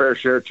had my fair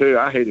share too.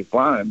 I hated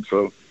flying,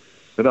 so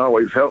it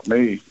always helped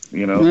me.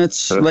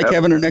 That's like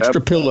having an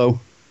extra pillow.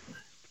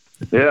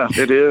 Yeah,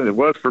 it is. It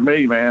was for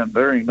me, man.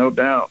 There ain't no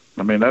doubt.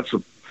 I mean, that's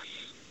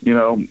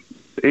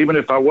even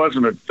if I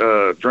wasn't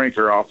a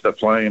drinker off that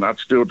plane, I'd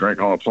still drink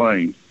on a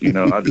plane.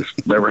 I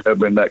just never have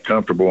been that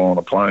comfortable on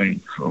a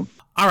plane. So.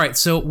 All right,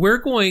 so we're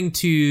going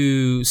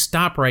to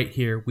stop right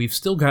here. We've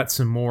still got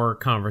some more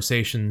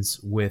conversations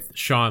with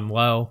Sean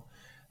Lowe.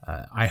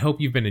 I hope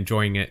you've been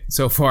enjoying it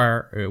so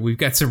far. We've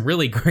got some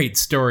really great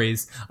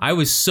stories. I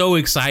was so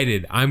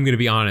excited, I'm going to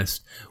be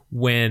honest,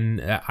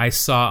 when I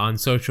saw on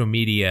social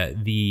media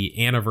the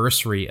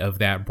anniversary of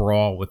that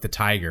brawl with the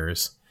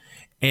Tigers.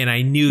 And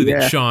I knew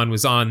that Sean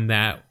was on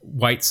that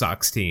White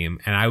Sox team.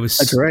 And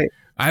That's right.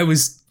 I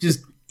was just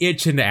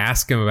itching to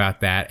ask him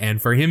about that.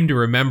 And for him to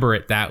remember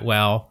it that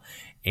well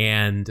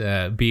and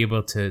be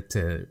able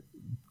to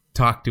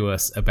talk to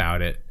us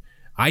about it.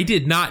 I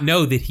did not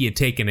know that he had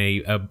taken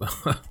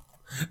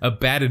a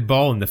batted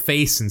ball in the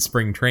face in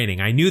spring training.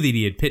 I knew that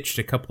he had pitched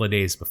a couple of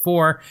days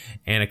before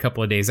and a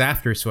couple of days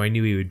after, so I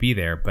knew he would be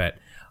there. But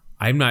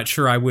I'm not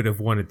sure I would have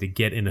wanted to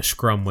get in a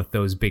scrum with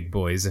those big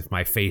boys if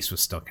my face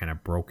was still kind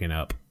of broken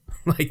up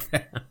like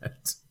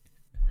that.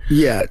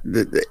 Yeah,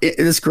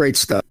 it's great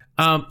stuff.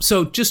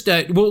 So just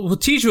we'll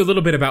tease you a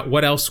little bit about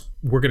what else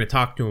we're going to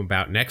talk to him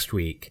about next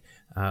week.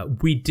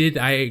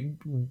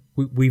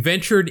 We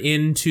ventured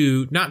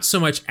into not so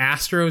much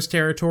Astros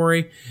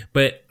territory,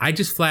 but I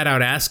just flat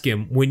out asked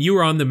him, when you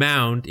were on the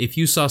mound, if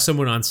you saw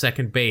someone on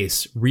second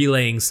base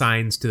relaying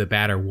signs to the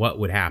batter, what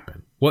would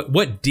happen?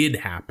 What did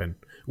happen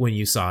when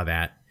you saw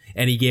that?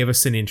 And he gave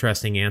us an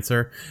interesting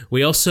answer.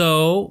 We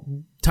also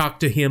talked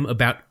to him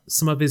about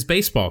some of his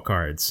baseball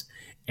cards,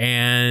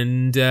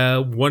 and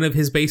one of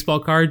his baseball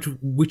cards,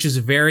 which is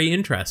very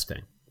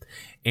interesting.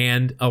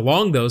 And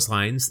along those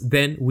lines,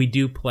 then we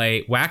do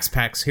play Wax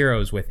Packs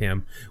Heroes with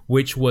him,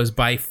 which was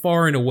by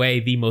far and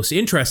away the most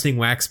interesting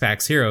Wax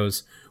Packs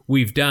Heroes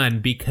we've done,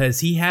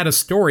 because he had a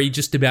story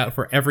just about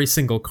for every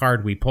single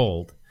card we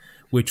pulled,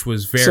 which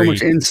was so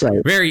much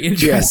insight, very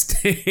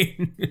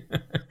interesting. Yeah.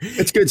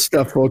 It's good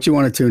stuff, folks. You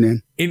want to tune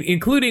in.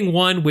 Including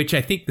one which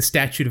I think the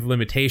statute of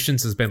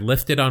limitations has been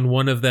lifted on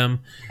one of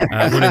them,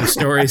 one of the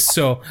stories.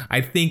 So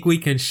I think we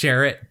can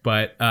share it,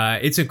 but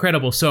it's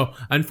incredible. So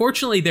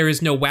unfortunately, there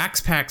is no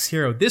Wax Packs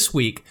Hero this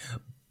week,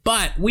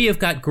 but we have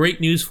got great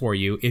news for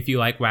you if you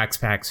like Wax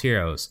Packs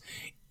Heroes.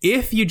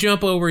 If you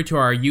jump over to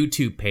our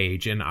YouTube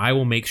page, and I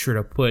will make sure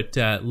to put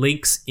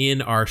links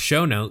in our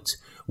show notes,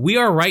 we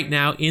are right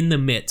now in the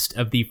midst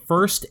of the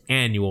first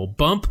annual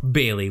Bump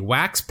Bailey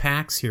Wax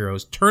Packs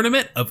Heroes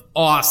Tournament of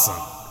Awesome.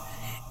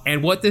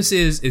 And what this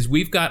is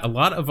we've got a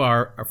lot of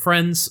our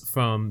friends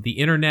from the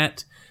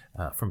internet,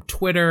 from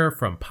Twitter,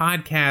 from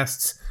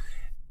podcasts,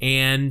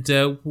 and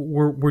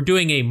we're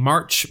doing a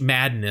March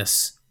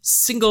Madness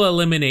single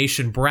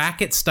elimination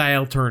bracket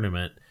style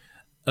tournament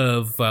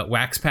of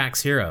Wax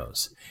Packs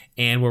Heroes.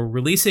 And we're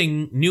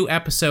releasing new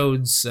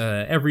episodes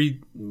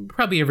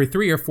probably every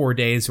 3 or 4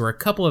 days. We're a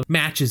couple of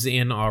matches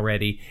in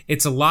already.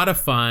 It's a lot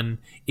of fun.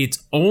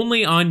 It's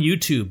only on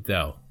YouTube,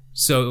 though.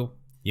 So,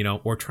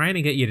 we're trying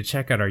to get you to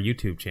check out our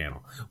YouTube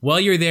channel. While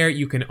you're there,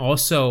 you can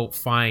also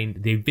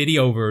find the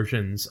video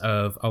versions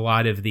of a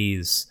lot of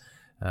these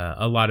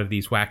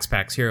Wax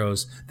Packs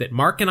Heroes that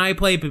Mark and I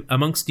play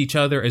amongst each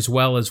other, as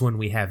well as when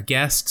we have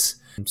guests.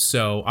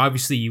 So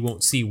obviously you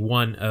won't see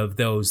one of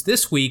those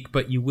this week,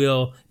 but you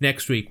will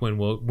next week when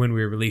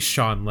we release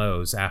Sean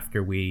Lowe's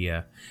after we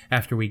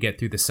get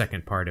through the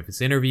second part of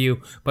his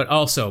interview. But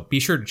also be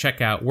sure to check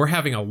out. We're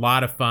having a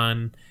lot of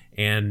fun,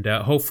 and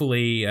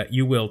hopefully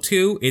you will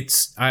too.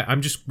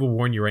 I'm just will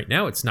warn you right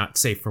now, it's not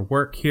safe for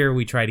work here.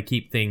 We try to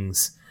keep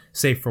things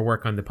safe for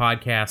work on the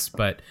podcast,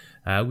 but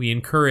we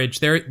encourage,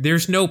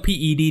 there's no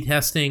PED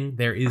testing.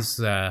 There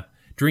is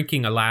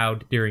drinking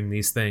allowed during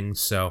these things.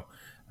 So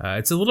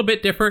it's a little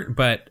bit different,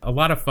 but a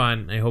lot of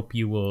fun. I hope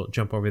you will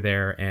jump over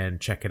there and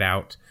check it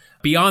out.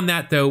 Beyond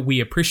that, though, we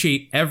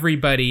appreciate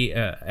everybody,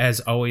 as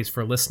always,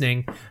 for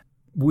listening.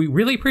 We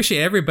really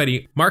appreciate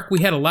everybody. Mark,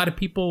 we had a lot of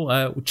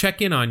people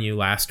check in on you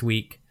last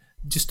week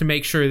just to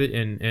make sure that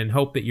and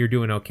hope that you're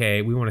doing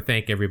okay. We want to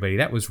thank everybody.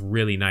 That was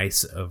really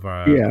nice of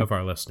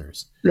our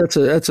listeners.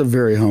 That's a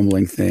very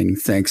humbling thing.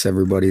 Thanks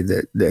everybody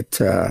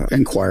that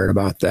inquired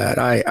about that.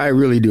 I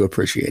really do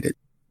appreciate it.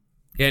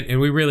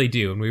 And we really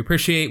do. And we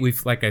appreciate,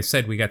 like I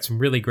said, we got some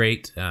really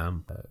great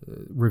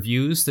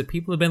reviews that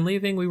people have been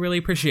leaving. We really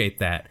appreciate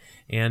that.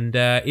 And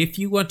if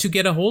you want to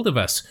get a hold of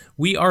us,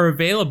 we are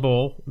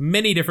available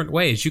many different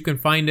ways. You can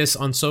find us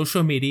on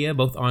social media,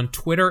 both on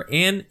Twitter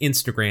and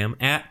Instagram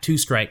at Two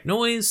Strike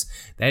Noise.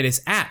 That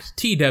is at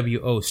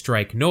TWO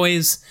Strike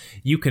Noise.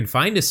 You can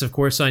find us, of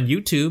course, on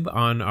YouTube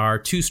on our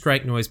Two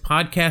Strike Noise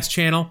podcast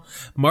channel.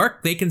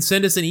 Mark, they can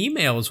send us an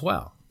email as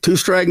well.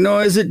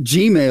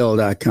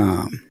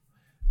 twostrikenoise@gmail.com.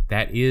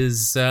 That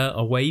is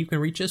a way you can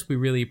reach us. We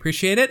really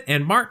appreciate it.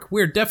 And Mark,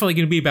 we're definitely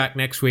going to be back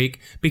next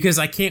week because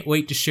I can't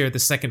wait to share the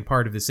second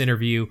part of this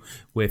interview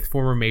with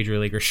former Major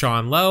Leaguer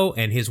Sean Lowe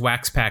and his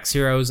Wax Packs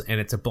Heroes, and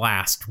it's a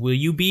blast. Will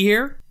you be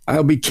here?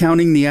 I'll be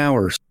counting the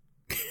hours.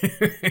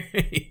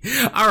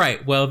 All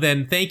right. Well,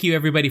 then, thank you,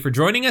 everybody, for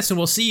joining us, and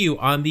we'll see you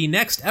on the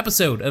next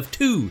episode of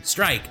Two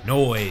Strike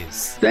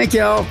Noise. Thank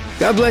y'all.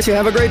 God bless you.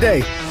 Have a great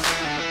day.